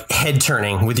you like head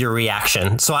turning with your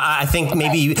reaction. So I think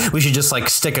maybe we should just like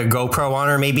stick a GoPro on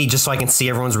her, maybe just so I can see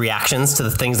everyone's reactions to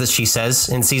the things that she says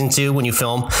in season 2 when you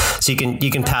film. So you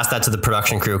can pass that to the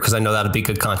production crew, because I know that'd be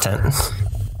good content.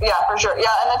 Yeah, for sure. Yeah,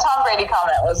 and the Tom Brady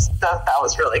comment that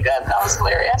was really good. That was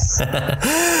hilarious.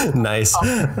 Nice.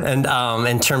 And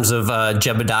in terms of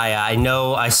Jebediah, I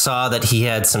know I saw that he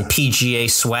had some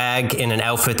PGA swag in an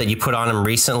outfit that you put on him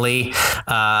recently.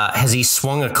 Has he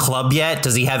swung a club yet?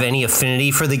 Does he have any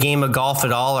affinity for the game of golf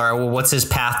at all, or what's his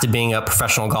path to being a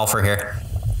professional golfer here?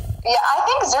 Yeah, I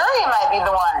think Zuri might be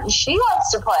the one. She wants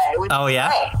to play. Which is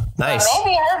great. Nice. So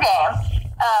maybe her game.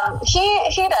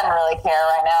 He doesn't really care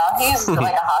right now. He's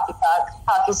like a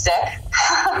hockey stick.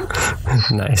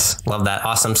 Nice. Love that.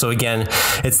 Awesome. So again,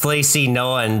 it's Lacey,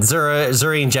 Noah, and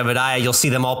Zuri and Jebediah. You'll see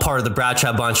them all part of the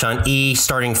Bradshaw Bunch on E,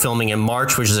 starting filming in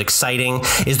March, which is exciting.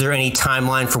 Is there any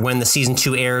timeline for when the season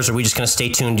 2 airs? Or are we just going to stay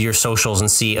tuned to your socials and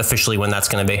see officially when that's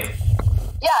going to be?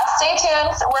 Yeah, stay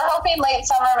tuned. We're hoping late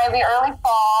summer, maybe early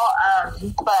fall.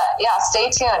 But yeah,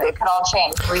 stay tuned. It could all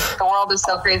change. The world is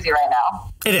so crazy right now.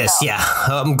 It is, yeah.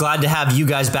 I'm glad to have you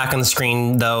guys back on the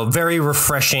screen, though. Very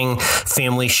refreshing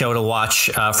family show to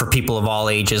watch for people of all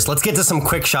ages. Let's get to some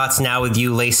quick shots now with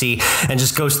you, Lacey, and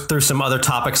just go through some other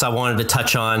topics I wanted to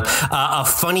touch on. A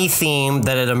funny theme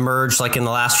that had emerged like in the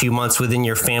last few months within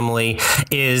your family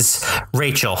is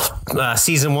Rachel.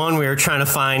 Season 1, we were trying to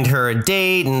find her a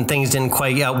date and things didn't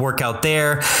quite work out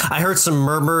there. I heard some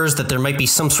murmurs that there might be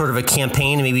some sort of a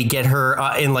campaign to maybe get her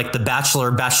in like the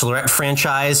Bachelorette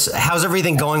franchise. How's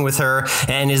everything going with her,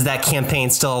 and is that campaign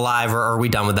still alive, or are we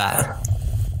done with that?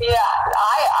 Yeah,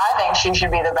 I think she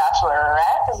should be the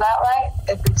Bachelorette. Is that right?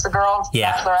 If it's a girl's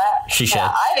Bachelorette? She should.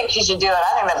 Yeah, I think she should do it.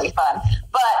 I think that'd be fun.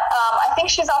 But I think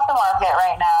she's off the market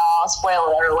right now.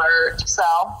 Spoiler alert. So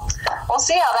we'll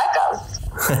see how that goes.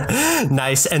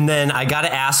 Nice. And then I got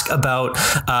to ask about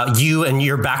you and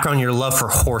your background, your love for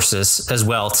horses as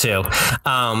well, too.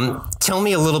 Tell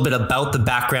me a little bit about the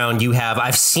background you have.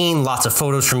 I've seen lots of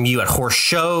photos from you at horse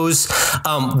shows.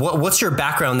 What's your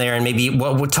background there? And maybe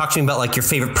what talk to me about like your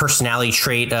favorite personality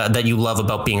trait that you love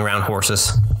about being around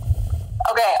horses.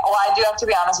 Okay, well, I do have to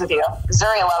be honest with you.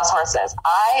 Zuri loves horses.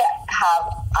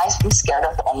 I'm scared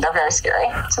of them. They're very scary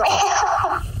to me.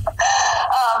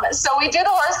 So we do the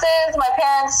horses. My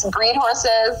parents breed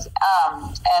horses.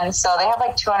 And so they have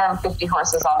like 250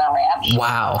 horses on their ranch.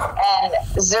 Wow. And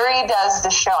Zuri does the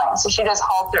showing. So she does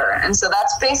halter. And so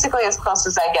that's basically as close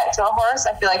as I get to a horse.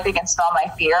 I feel like they can smell my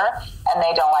fear and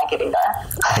they don't like it either.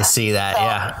 I see that. So,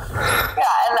 yeah.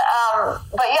 Yeah. And,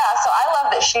 but yeah, so I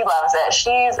love that she loves it.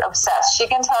 She's obsessed. She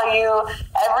can tell you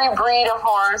every breed of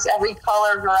horse, every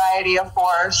color variety of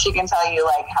horse. She can tell you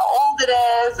like how old it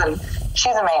is, and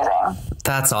she's amazing.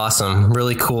 That's awesome.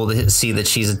 Really cool to see that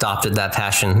she's adopted that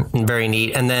passion. Very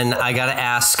neat. And then I got to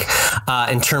ask,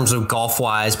 in terms of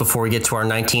golf-wise, before we get to our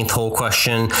 19th hole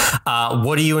question,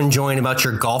 what are you enjoying about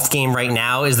your golf game right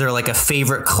now? Is there like a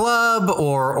favorite club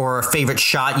or a favorite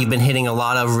shot you've been hitting a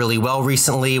lot of really well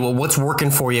recently? Well, what's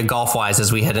working for you golf-wise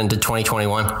as we head into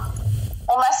 2021?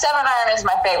 Well, my 7-iron is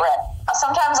my favorite.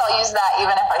 Sometimes I'll use that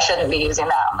even if I shouldn't be using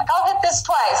that. I'm like, I'll hit this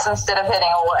twice instead of hitting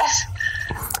a wood.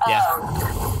 Yeah.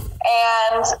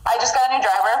 And I just got a new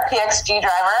driver, PXG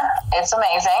driver. It's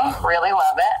amazing. Really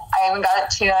love it. I even got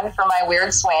it tuned for my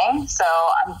weird swing. So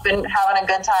I've been having a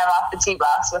good time off the tee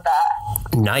box with that.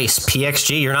 Nice.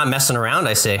 PXG. You're not messing around,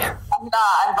 I see. I'm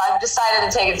not. I've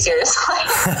decided to take it seriously.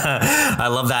 I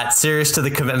love that. Serious to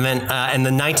the commitment. And the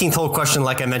 19th hole question,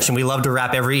 like I mentioned, we love to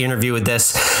wrap every interview with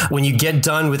this. When you get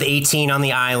done with 18 on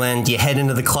the island, you head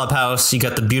into the clubhouse, you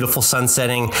got the beautiful sun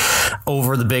setting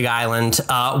over the big island.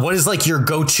 What is like your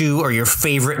go-to or your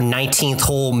favorite 19th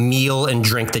hole meal and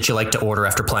drink that you like to order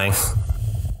after playing?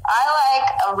 I like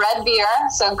a red beer,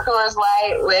 so Coors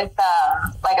Light with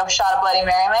like a shot of Bloody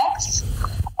Mary mix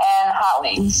and hot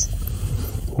wings.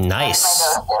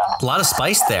 Nice. A lot of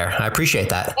spice there. I appreciate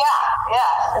that.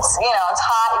 Yeah, it's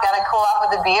hot. You got to cool off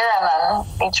with a beer and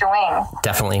then eat your wings.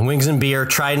 Definitely. Wings and beer,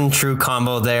 tried and true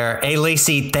combo there. Hey,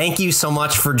 Lacey, thank you so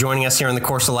much for joining us here on The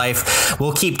Course of Life.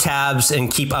 We'll keep tabs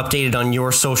and keep updated on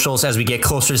your socials as we get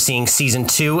closer to seeing season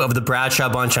 2 of the Bradshaw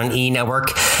Bunch on E!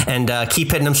 Network, and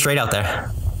keep hitting them straight out there.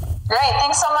 Great.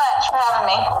 Thanks so much for having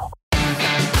me.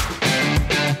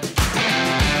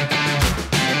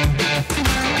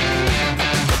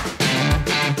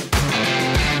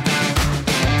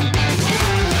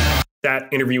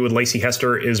 That interview with Lacey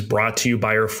Hester is brought to you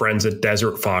by our friends at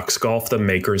Desert Fox Golf, the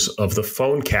makers of the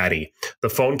Phone Caddy. The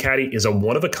Phone Caddy is a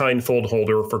one-of-a-kind fold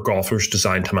holder for golfers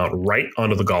designed to mount right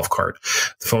onto the golf cart.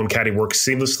 The Phone Caddy works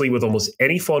seamlessly with almost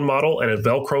any phone model, and it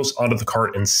velcros onto the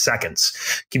cart in seconds.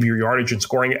 Keep your yardage and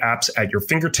scoring apps at your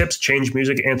fingertips, change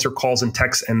music, answer calls and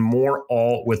texts, and more,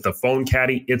 all with the Phone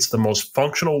Caddy. It's the most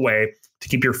functional way to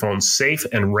keep your phone safe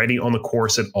and ready on the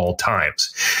course at all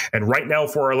times. And right now,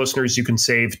 for our listeners, you can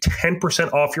save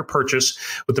 10% off your purchase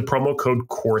with the promo code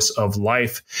Course of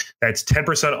Life. That's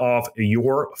 10% off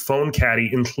your phone caddy,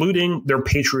 including their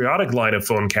patriotic line of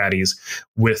phone caddies,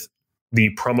 with the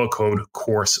promo code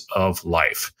Course of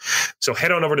Life. So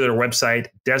head on over to their website,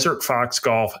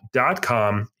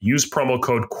 desertfoxgolf.com. Use promo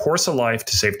code Course of Life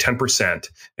to save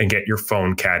 10% and get your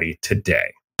phone caddy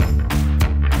today.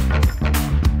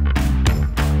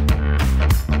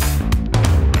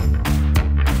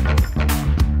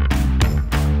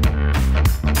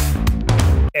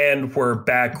 And we're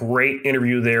back. Great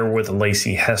interview there with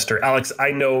Lacey Hester. Alex,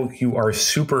 I know you are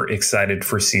super excited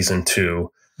for season 2.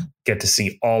 Get to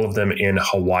see all of them in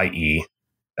Hawaii.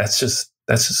 That's just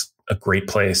a great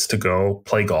place to go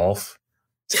play golf.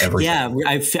 Yeah,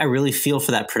 I really feel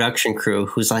for that production crew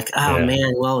who's like,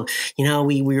 man, well,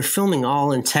 we were filming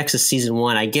all in Texas season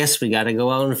 1. I guess we got to go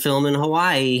out and film in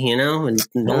Hawaii, and it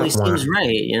only seems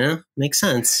right, makes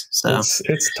sense. So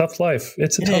it's tough life.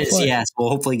 It's a tough life. Yes, we'll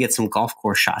hopefully get some golf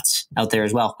course shots out there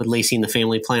as well with Lacey and the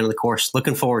family playing on the course.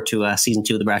 Looking forward to season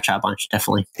 2 of the Bradshaw Bunch,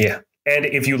 definitely. Yeah. And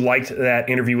if you liked that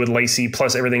interview with Lacey,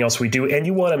 plus everything else we do, and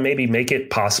you want to maybe make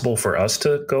it possible for us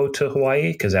to go to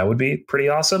Hawaii, because that would be pretty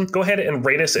awesome, go ahead and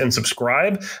rate us and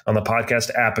subscribe on the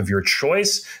podcast app of your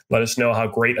choice. Let us know how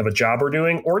great of a job we're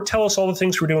doing, or tell us all the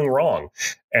things we're doing wrong.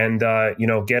 And,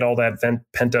 get all that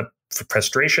pent-up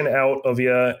frustration out of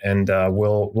you, and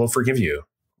we'll forgive you.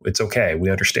 It's okay.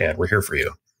 We understand. We're here for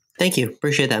you. Thank you.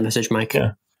 Appreciate that message, Mike.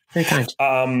 Yeah. Very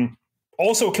kind.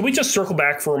 Also, can we just circle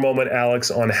back for a moment, Alex,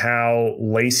 on how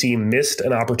Lacey missed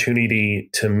an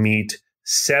opportunity to meet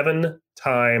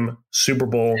 7-time Super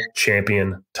Bowl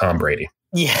champion Tom Brady?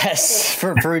 Yes,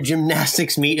 for a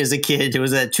gymnastics meet as a kid. It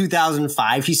was at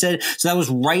 2005, he said. So that was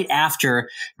right after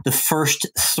the first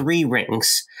 3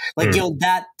 rings.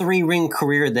 That 3-ring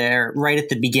career there right at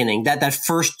the beginning, that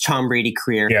first Tom Brady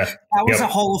career. Yeah. That was a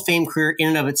Hall of Fame career in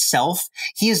and of itself.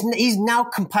 He's now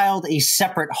compiled a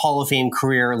separate Hall of Fame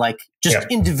career,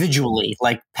 individually,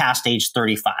 past age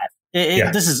 35.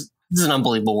 This is an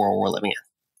unbelievable world we're living in.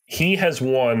 He has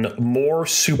won more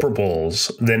Super Bowls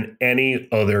than any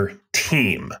other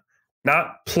team,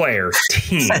 not player,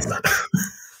 team.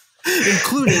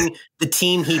 Including the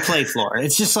team he played for.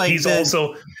 It's just like he's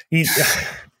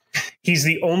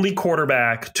the only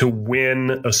quarterback to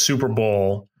win a Super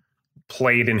Bowl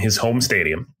played in his home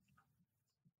stadium.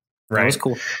 Right? That was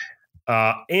cool.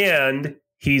 And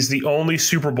he's the only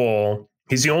Super Bowl.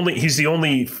 He's the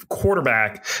only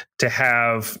quarterback to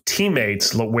have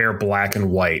teammates wear black and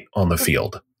white on the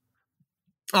field.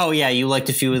 Oh, yeah. You liked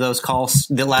a few of those calls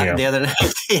the other night.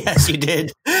 Yes, you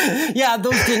did. Yeah,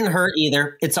 those didn't hurt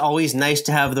either. It's always nice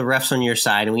to have the refs on your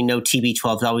side. And we know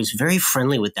TB12 is always very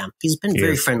friendly with them. He's been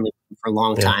very friendly for a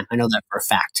long time. I know that for a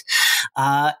fact.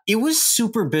 It was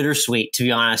super bittersweet, to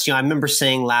be honest. I remember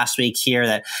saying last week here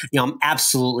that, I'm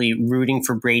absolutely rooting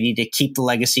for Brady to keep the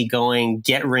legacy going,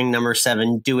 get ring number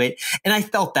 7, do it. And I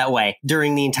felt that way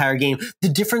during the entire game. The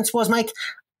difference was, Mike,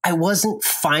 I wasn't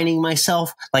finding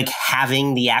myself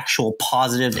having the actual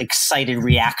positive, excited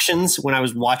reactions when I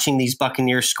was watching these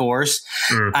Buccaneers scores.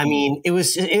 I mean, it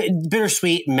was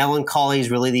bittersweet. Melancholy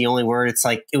is really the only word. It's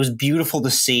it was beautiful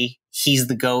to see. He's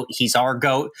the GOAT. He's our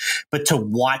GOAT. But to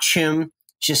watch him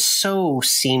just so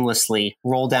seamlessly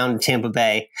roll down to Tampa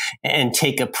Bay and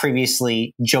take a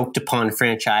previously joked upon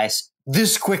franchise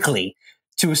this quickly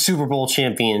to a Super Bowl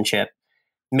championship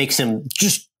makes him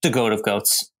just the GOAT of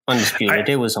GOATs. Undisputed.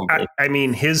 It was unbelievable. I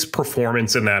mean, his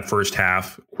performance in that first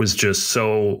half was just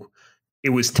it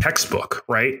was textbook,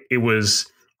 right? It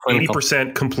was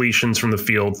 80% completions from the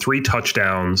field, 3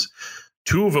 touchdowns,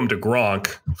 2 of them to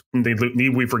Gronk.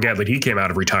 Need we forget that he came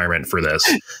out of retirement for this?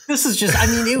 This is just,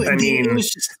 it was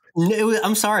just,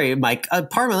 I'm sorry, Mike.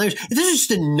 Pardon my language. This is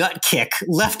just a nut kick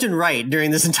left and right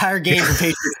during this entire game for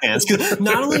Patriots fans. Because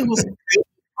not only was it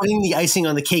putting the icing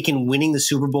on the cake and winning the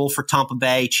Super Bowl for Tampa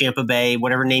Bay, Champa Bay,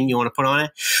 whatever name you want to put on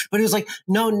it, but it was like,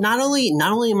 no, not only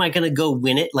am I going to go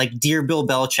win it, like dear Bill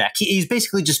Belichick, he's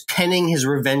basically just penning his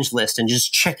revenge list and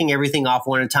just checking everything off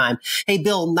one at a time. Hey,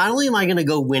 Bill, not only am I going to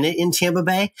go win it in Tampa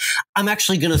Bay, I'm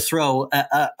actually going to throw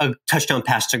a touchdown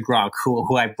pass to Gronk,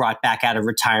 who I brought back out of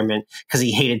retirement because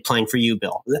he hated playing for you,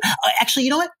 Bill. Actually, you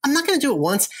know what? I'm not going to do it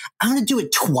once. I'm going to do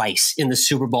it twice in the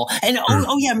Super Bowl. And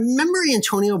oh yeah, remember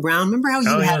Antonio Brown? Remember how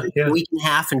you had a week and a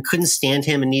half and couldn't stand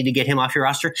him and needed to get him off your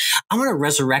roster? I'm going to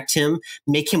resurrect him,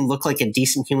 make him look like a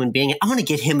decent human being. I'm going to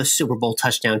get him a Super Bowl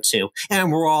touchdown too.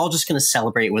 And we're all just going to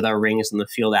celebrate with our rings in the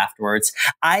field afterwards.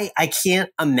 I can't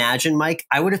imagine, Mike,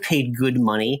 I would have paid good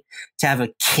money to have a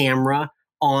camera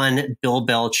on Bill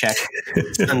Belichick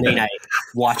Sunday night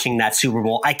watching that Super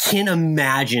Bowl. I can't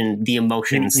imagine the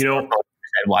emotions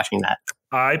watching that.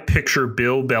 I picture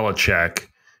Bill Belichick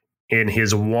in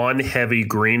his one heavy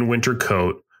green winter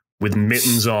coat with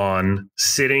mittens on,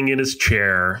 sitting in his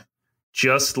chair,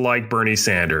 just like Bernie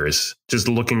Sanders, just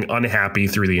looking unhappy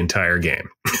through the entire game.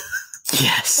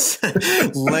 Yes.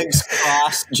 Legs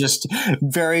crossed, just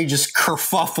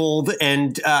kerfuffled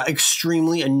and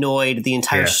extremely annoyed the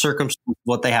entire circumstance of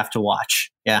what they have to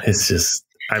watch. Yeah. It's just,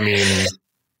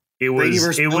 it was Brady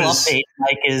versus Bill update.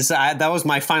 Like that was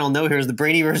my final note here is the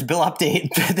Brady versus Bill update.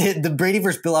 The Brady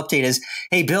versus Bill update is,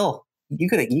 hey, Bill, you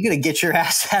gotta get your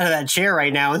ass out of that chair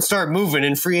right now and start moving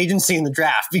in free agency in the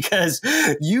draft because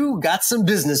you got some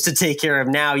business to take care of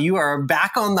now. You are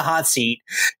back on the hot seat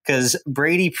because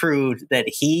Brady proved that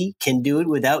he can do it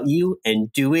without you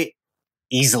and do it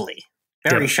easily.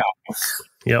 Very shocking.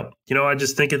 Yep. I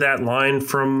just think of that line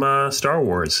from Star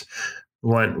Wars.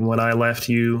 When I left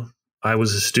you, I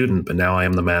was a student, but now I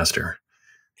am the master.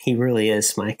 He really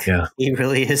is, Mike. Yeah. He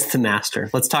really is the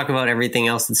master. Let's talk about everything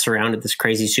else that surrounded this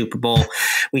crazy Super Bowl.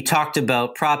 We talked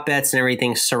about prop bets and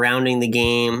everything surrounding the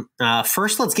game.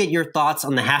 First, let's get your thoughts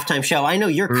on the halftime show. I know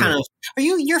you're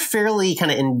you're fairly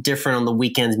kind of indifferent on the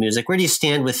Weeknd's music. Where do you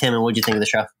stand with him and what do you think of the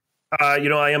show?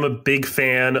 I am a big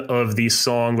fan of the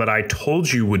song that I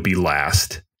told you would be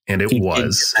last. And it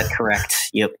was. That's correct.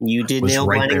 Yep. You did nail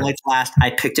Blinding Lights last. I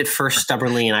picked it first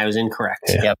stubbornly and I was incorrect.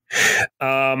 Yeah. Yep.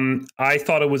 I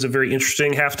thought it was a very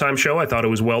interesting halftime show. I thought it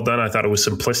was well done. I thought it was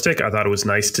simplistic. I thought it was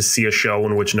nice to see a show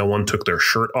in which no one took their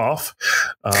shirt off.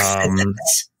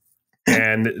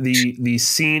 And the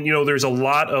scene, there's a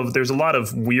lot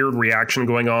of weird reaction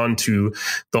going on to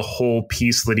the whole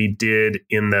piece that he did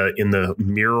in the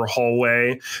mirror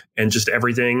hallway and just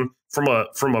everything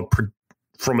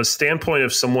from a standpoint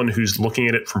of someone who's looking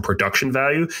at it from production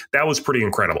value. That was pretty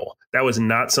incredible. That was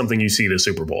not something you see at the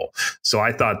Super Bowl. So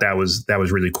I thought that was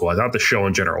really cool. I thought the show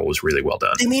in general was really well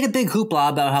done. They made a big hoopla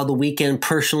about how the Weeknd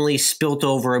personally spilt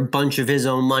over a bunch of his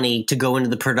own money to go into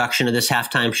the production of this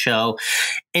halftime show.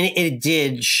 And it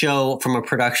did show from a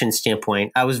production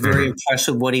standpoint. I was very impressed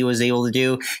with what he was able to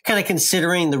do, kind of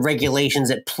considering the regulations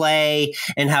at play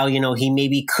and how, he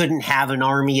maybe couldn't have an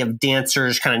army of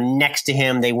dancers kind of next to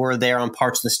him. They were there on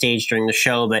parts of the stage during the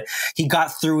show, but he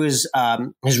got through his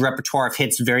repertoire of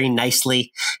hits very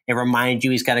nicely. It reminded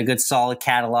you he's got a good solid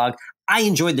catalog. I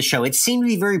enjoyed the show. It seemed to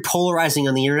be very polarizing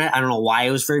on the internet. I don't know why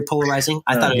it was very polarizing.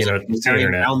 I thought it was a very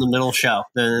down the middle show.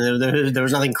 There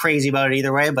was nothing crazy about it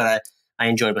either way, but I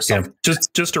enjoyed myself. Yeah,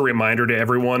 just a reminder to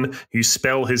everyone, you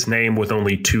spell his name with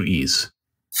only 2 E's.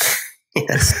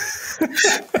 Yes.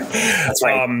 That's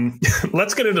right.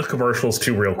 Let's get into commercials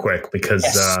too real quick because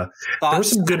there were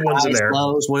some good ones in there.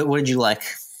 What did you like?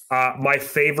 My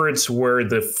favorites were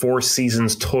the 4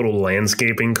 Seasons Total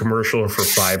Landscaping commercial for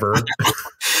Fiverr.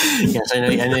 Yes, I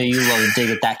know you love to dig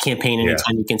at that campaign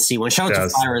anytime you can see one. Shout out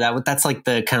to Fiverr. That's like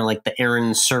the kind of like the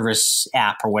errand service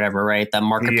app or whatever, right? That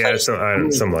marketplace. Yeah,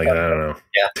 something like that. I don't know.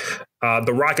 Yeah.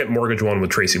 The Rocket Mortgage one with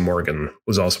Tracy Morgan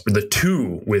was also the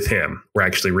 2 with him were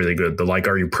actually really good. The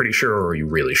are you pretty sure or are you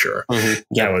really sure? Mm-hmm.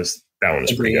 Yep. That one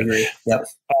was pretty good. Yep.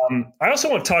 I also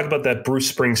want to talk about that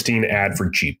Bruce Springsteen ad for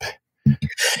Jeep.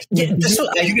 Yeah, did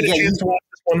you get a chance to watch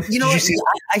this one?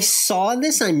 I saw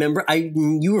this. I remember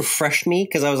you refreshed me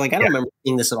because I was like, I don't remember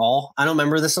seeing this at all. I don't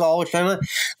remember this at all. Which I'm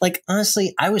like,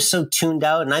 honestly, I was so tuned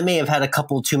out, and I may have had a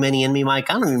couple too many in me, Mike.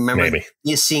 I don't even remember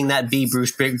you seeing that be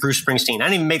Bruce Springsteen. I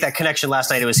didn't even make that connection last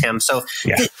night. It was him. So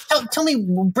tell me,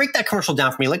 break that commercial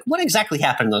down for me. Like, what exactly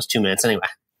happened in those 2 minutes anyway?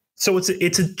 So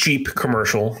it's a Jeep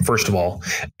commercial, first of all.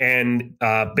 And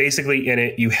basically in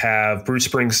it, you have Bruce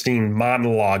Springsteen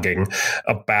monologuing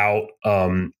about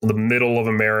the middle of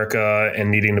America and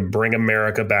needing to bring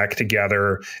America back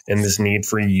together and this need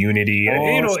for unity.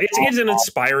 And, it's an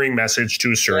inspiring message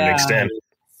to a certain extent.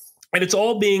 And it's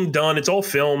all being done. It's all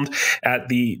filmed at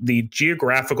the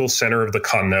geographical center of the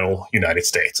continental United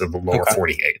States, of the lower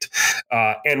 48,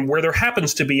 and where there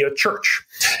happens to be a church.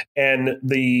 And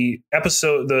the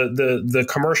episode, the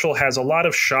commercial has a lot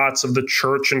of shots of the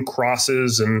church and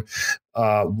crosses and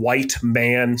white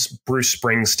man Bruce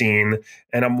Springsteen.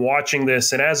 And I'm watching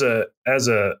this, and as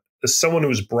someone who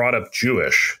was brought up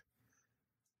Jewish,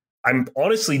 I'm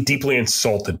honestly deeply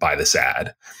insulted by this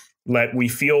ad. We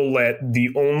feel that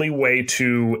the only way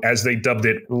to, as they dubbed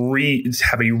it,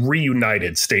 have a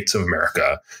reunited States of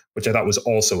America, which I thought was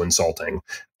also insulting,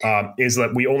 is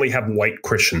that we only have white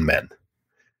Christian men.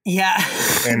 Yeah.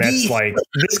 And that's like,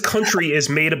 this country is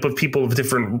made up of people of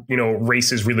different,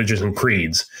 races, religions, and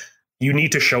creeds. You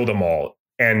need to show them all.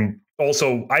 And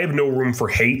also, I have no room for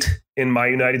hate in my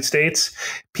United States.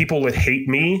 People that hate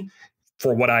me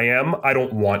for what I am, I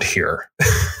don't want here.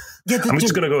 Yeah, I'm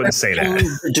just going to go ahead and say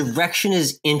that. The direction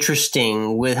is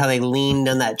interesting with how they leaned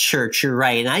on that church. You're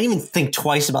right. And I didn't even think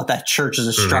twice about that church as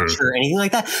a structure or anything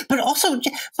like that. But also,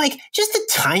 like, just the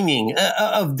timing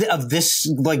of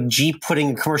this, like, Jeep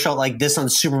putting a commercial like this on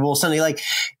Super Bowl Sunday. Like,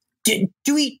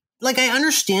 do we... Like, I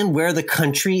understand where the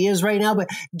country is right now, but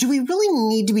do we really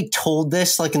need to be told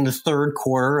this, like, in the third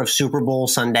quarter of Super Bowl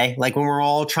Sunday? Like, when we're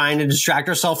all trying to distract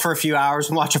ourselves for a few hours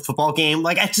and watch a football game?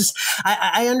 Like,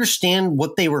 I understand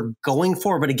what they were going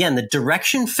for, but again, the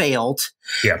direction failed.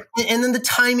 Yeah. And then the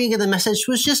timing of the message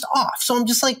was just off. So I'm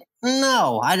just like,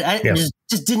 no, I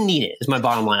just didn't need it, is my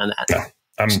bottom line on that. Yeah.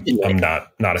 I'm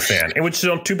not a fan. And which is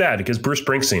too bad, because Bruce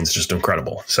Springsteen's just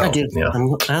incredible. So, I do. Yeah.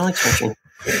 I like Springstein.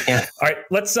 Yeah. All right,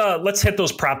 let's hit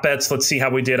those prop bets. Let's see how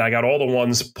we did. I got all the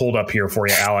ones pulled up here for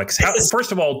you, Alex.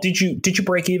 First of all, did you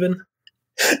break even?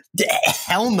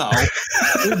 Hell no.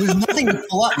 There's nothing to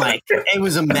pull up, Mike. It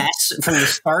was a mess from the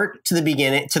start to the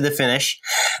beginning to the finish.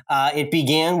 It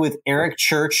began with Eric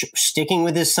Church sticking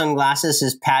with his sunglasses,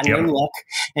 his patented look,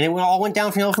 and it all went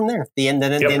downhill from there. Then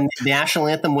the national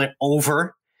anthem went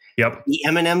over. Yep. The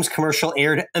M&M's commercial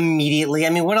aired immediately. I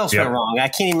mean, what else went wrong? I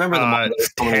can't even remember the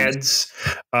Ted's.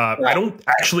 I don't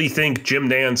actually think Jim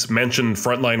Nantz mentioned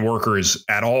frontline workers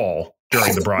at all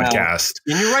during the broadcast.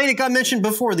 No. And you're right, it got mentioned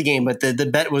before the game, but the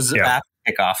bet was after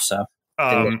kickoff. So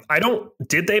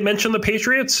did they mention the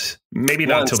Patriots? Maybe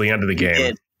not until the end of the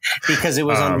game. Because it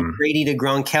was on the Brady to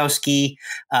Gronkowski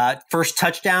first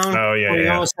touchdown. Oh,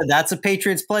 yeah. Said, that's a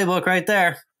Patriots playbook right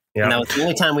there. Yeah, and that was the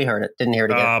only time we heard it. Didn't hear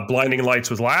it again. Blinding Lights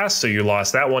was last, so you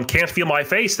lost that one. Can't Feel My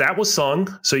Face, that was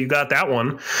sung, so you got that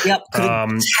one. Yep. Had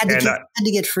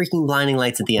to get freaking Blinding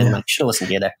Lights at the end. I should listen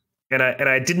to you there. And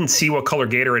I didn't see what color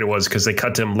Gatorade it was because they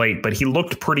cut to him late, but he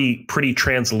looked pretty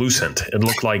translucent. It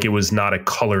looked like it was not a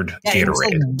colored Gatorade. It was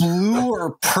like blue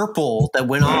or purple that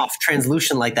went off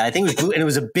translucent like that. I think it was blue, and it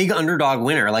was a big underdog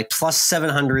winner, like plus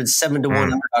 700, 7-1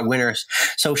 underdog winners.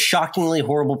 So shockingly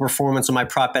horrible performance on my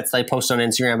prop bets that I post on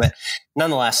Instagram. But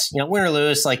nonetheless, win or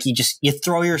lose, like you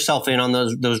throw yourself in on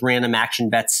those random action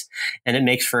bets, and it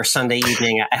makes for a Sunday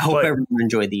evening. I hope everyone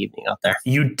enjoyed the evening out there.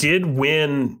 You did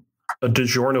win a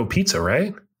DiGiorno pizza,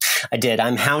 right? I did.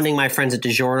 I'm hounding my friends at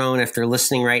DiGiorno, and if they're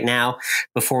listening right now,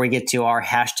 before we get to our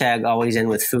hashtag always end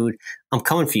with food, I'm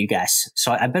coming for you guys.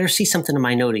 So I better see something in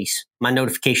my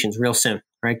notifications real soon.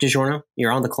 Right, DiGiorno?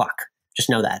 You're on the clock. Just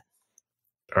know that.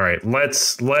 All right,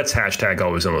 let's hashtag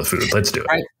always end with food. Let's do it.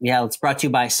 All right. Yeah, it's brought to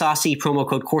you by Saucy. Promo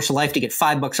code Course of Life to get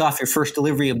 $5 off your first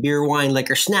delivery of beer, wine,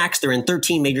 liquor, snacks. They're in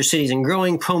 13 major cities and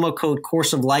growing. Promo code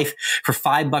Course of Life for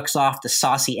 $5 off the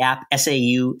Saucy app,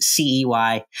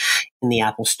 SAUCEY, in the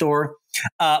Apple Store.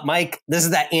 Mike, this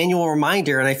is that annual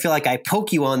reminder, and I feel like I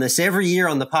poke you on this every year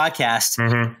on the podcast.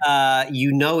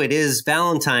 Mm-hmm. It is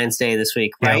Valentine's Day this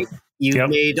week, right? Yep. You've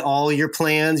made all your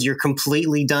plans. You're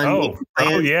completely done.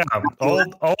 Oh yeah.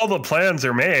 All the plans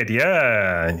are made.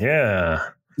 Yeah.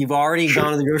 You've already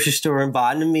gone to the grocery store and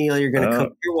bought a meal. You're going to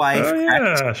cook your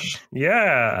wife.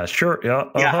 Yeah, sure. Yeah.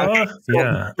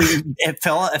 Okay.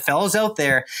 Fellas out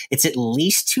there, it's at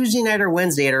least Tuesday night or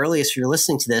Wednesday at earliest if you're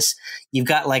listening to this. You've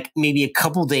got like maybe a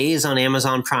couple days on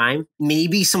Amazon Prime,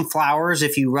 maybe some flowers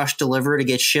if you rush deliver to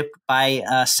get shipped by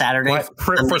Saturday.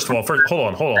 First of all,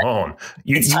 hold on.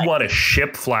 You want to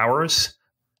ship flowers?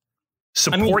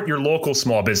 Support your local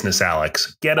small business,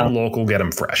 Alex. Get them local, get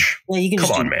them fresh. Yeah, you can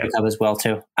Come on, man. As well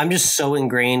too. I'm just so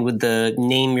ingrained with the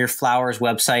Name Your Flowers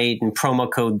website and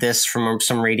promo code this from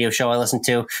some radio show I listen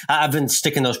to. I've been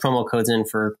sticking those promo codes in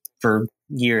for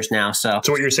years now. So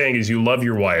what you're saying is you love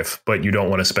your wife, but you don't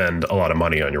want to spend a lot of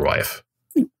money on your wife.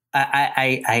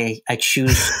 I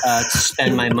choose to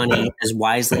spend my money as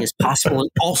wisely as possible and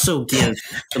also give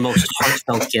the most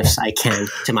heartfelt gifts I can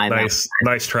to my wife.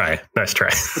 Nice try. A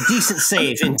decent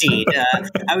save, indeed.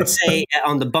 I would say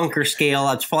on the bunker scale,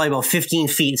 it's probably about 15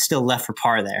 feet still left for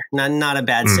par there. Not a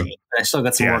bad save, but I still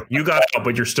got some work. You got out,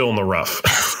 but you're still in the rough.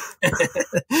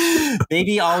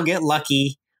 Maybe I'll get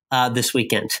lucky this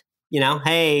weekend.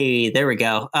 Hey, there we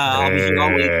go. I'll be here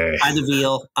all week. By the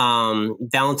veal.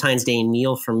 Valentine's Day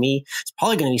meal for me. It's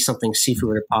probably going to be something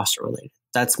seafood or pasta related.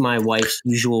 That's my wife's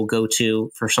usual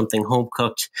go-to for something home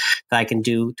cooked that I can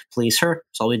do to please her.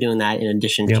 So I'll be doing that in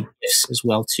addition to gifts as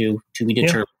well to be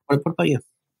determined. Yeah. What about you?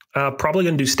 Probably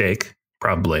going to do steak.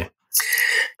 Probably.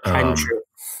 Tried and true.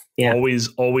 Yeah.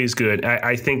 Always good.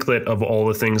 I think that of all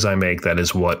the things I make, that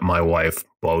is what my wife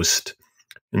most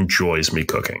enjoys me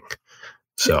cooking.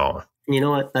 So, you know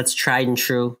what? That's tried and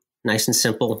true. Nice and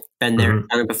simple. Been there,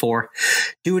 done it before.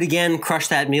 Do it again. Crush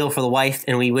that meal for the wife.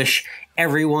 And we wish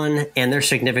everyone and their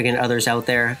significant others out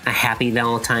there a happy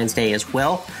Valentine's Day as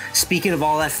well. Speaking of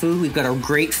all that food, we've got a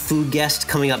great food guest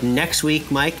coming up next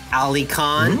week, Mike. Ali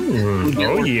Khan. We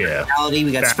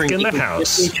got back spring in the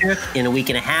house in a week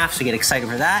and a half. So get excited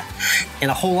for that. And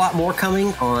a whole lot more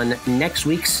coming on next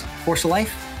week's Course of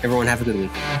Life. Everyone have a good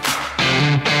week.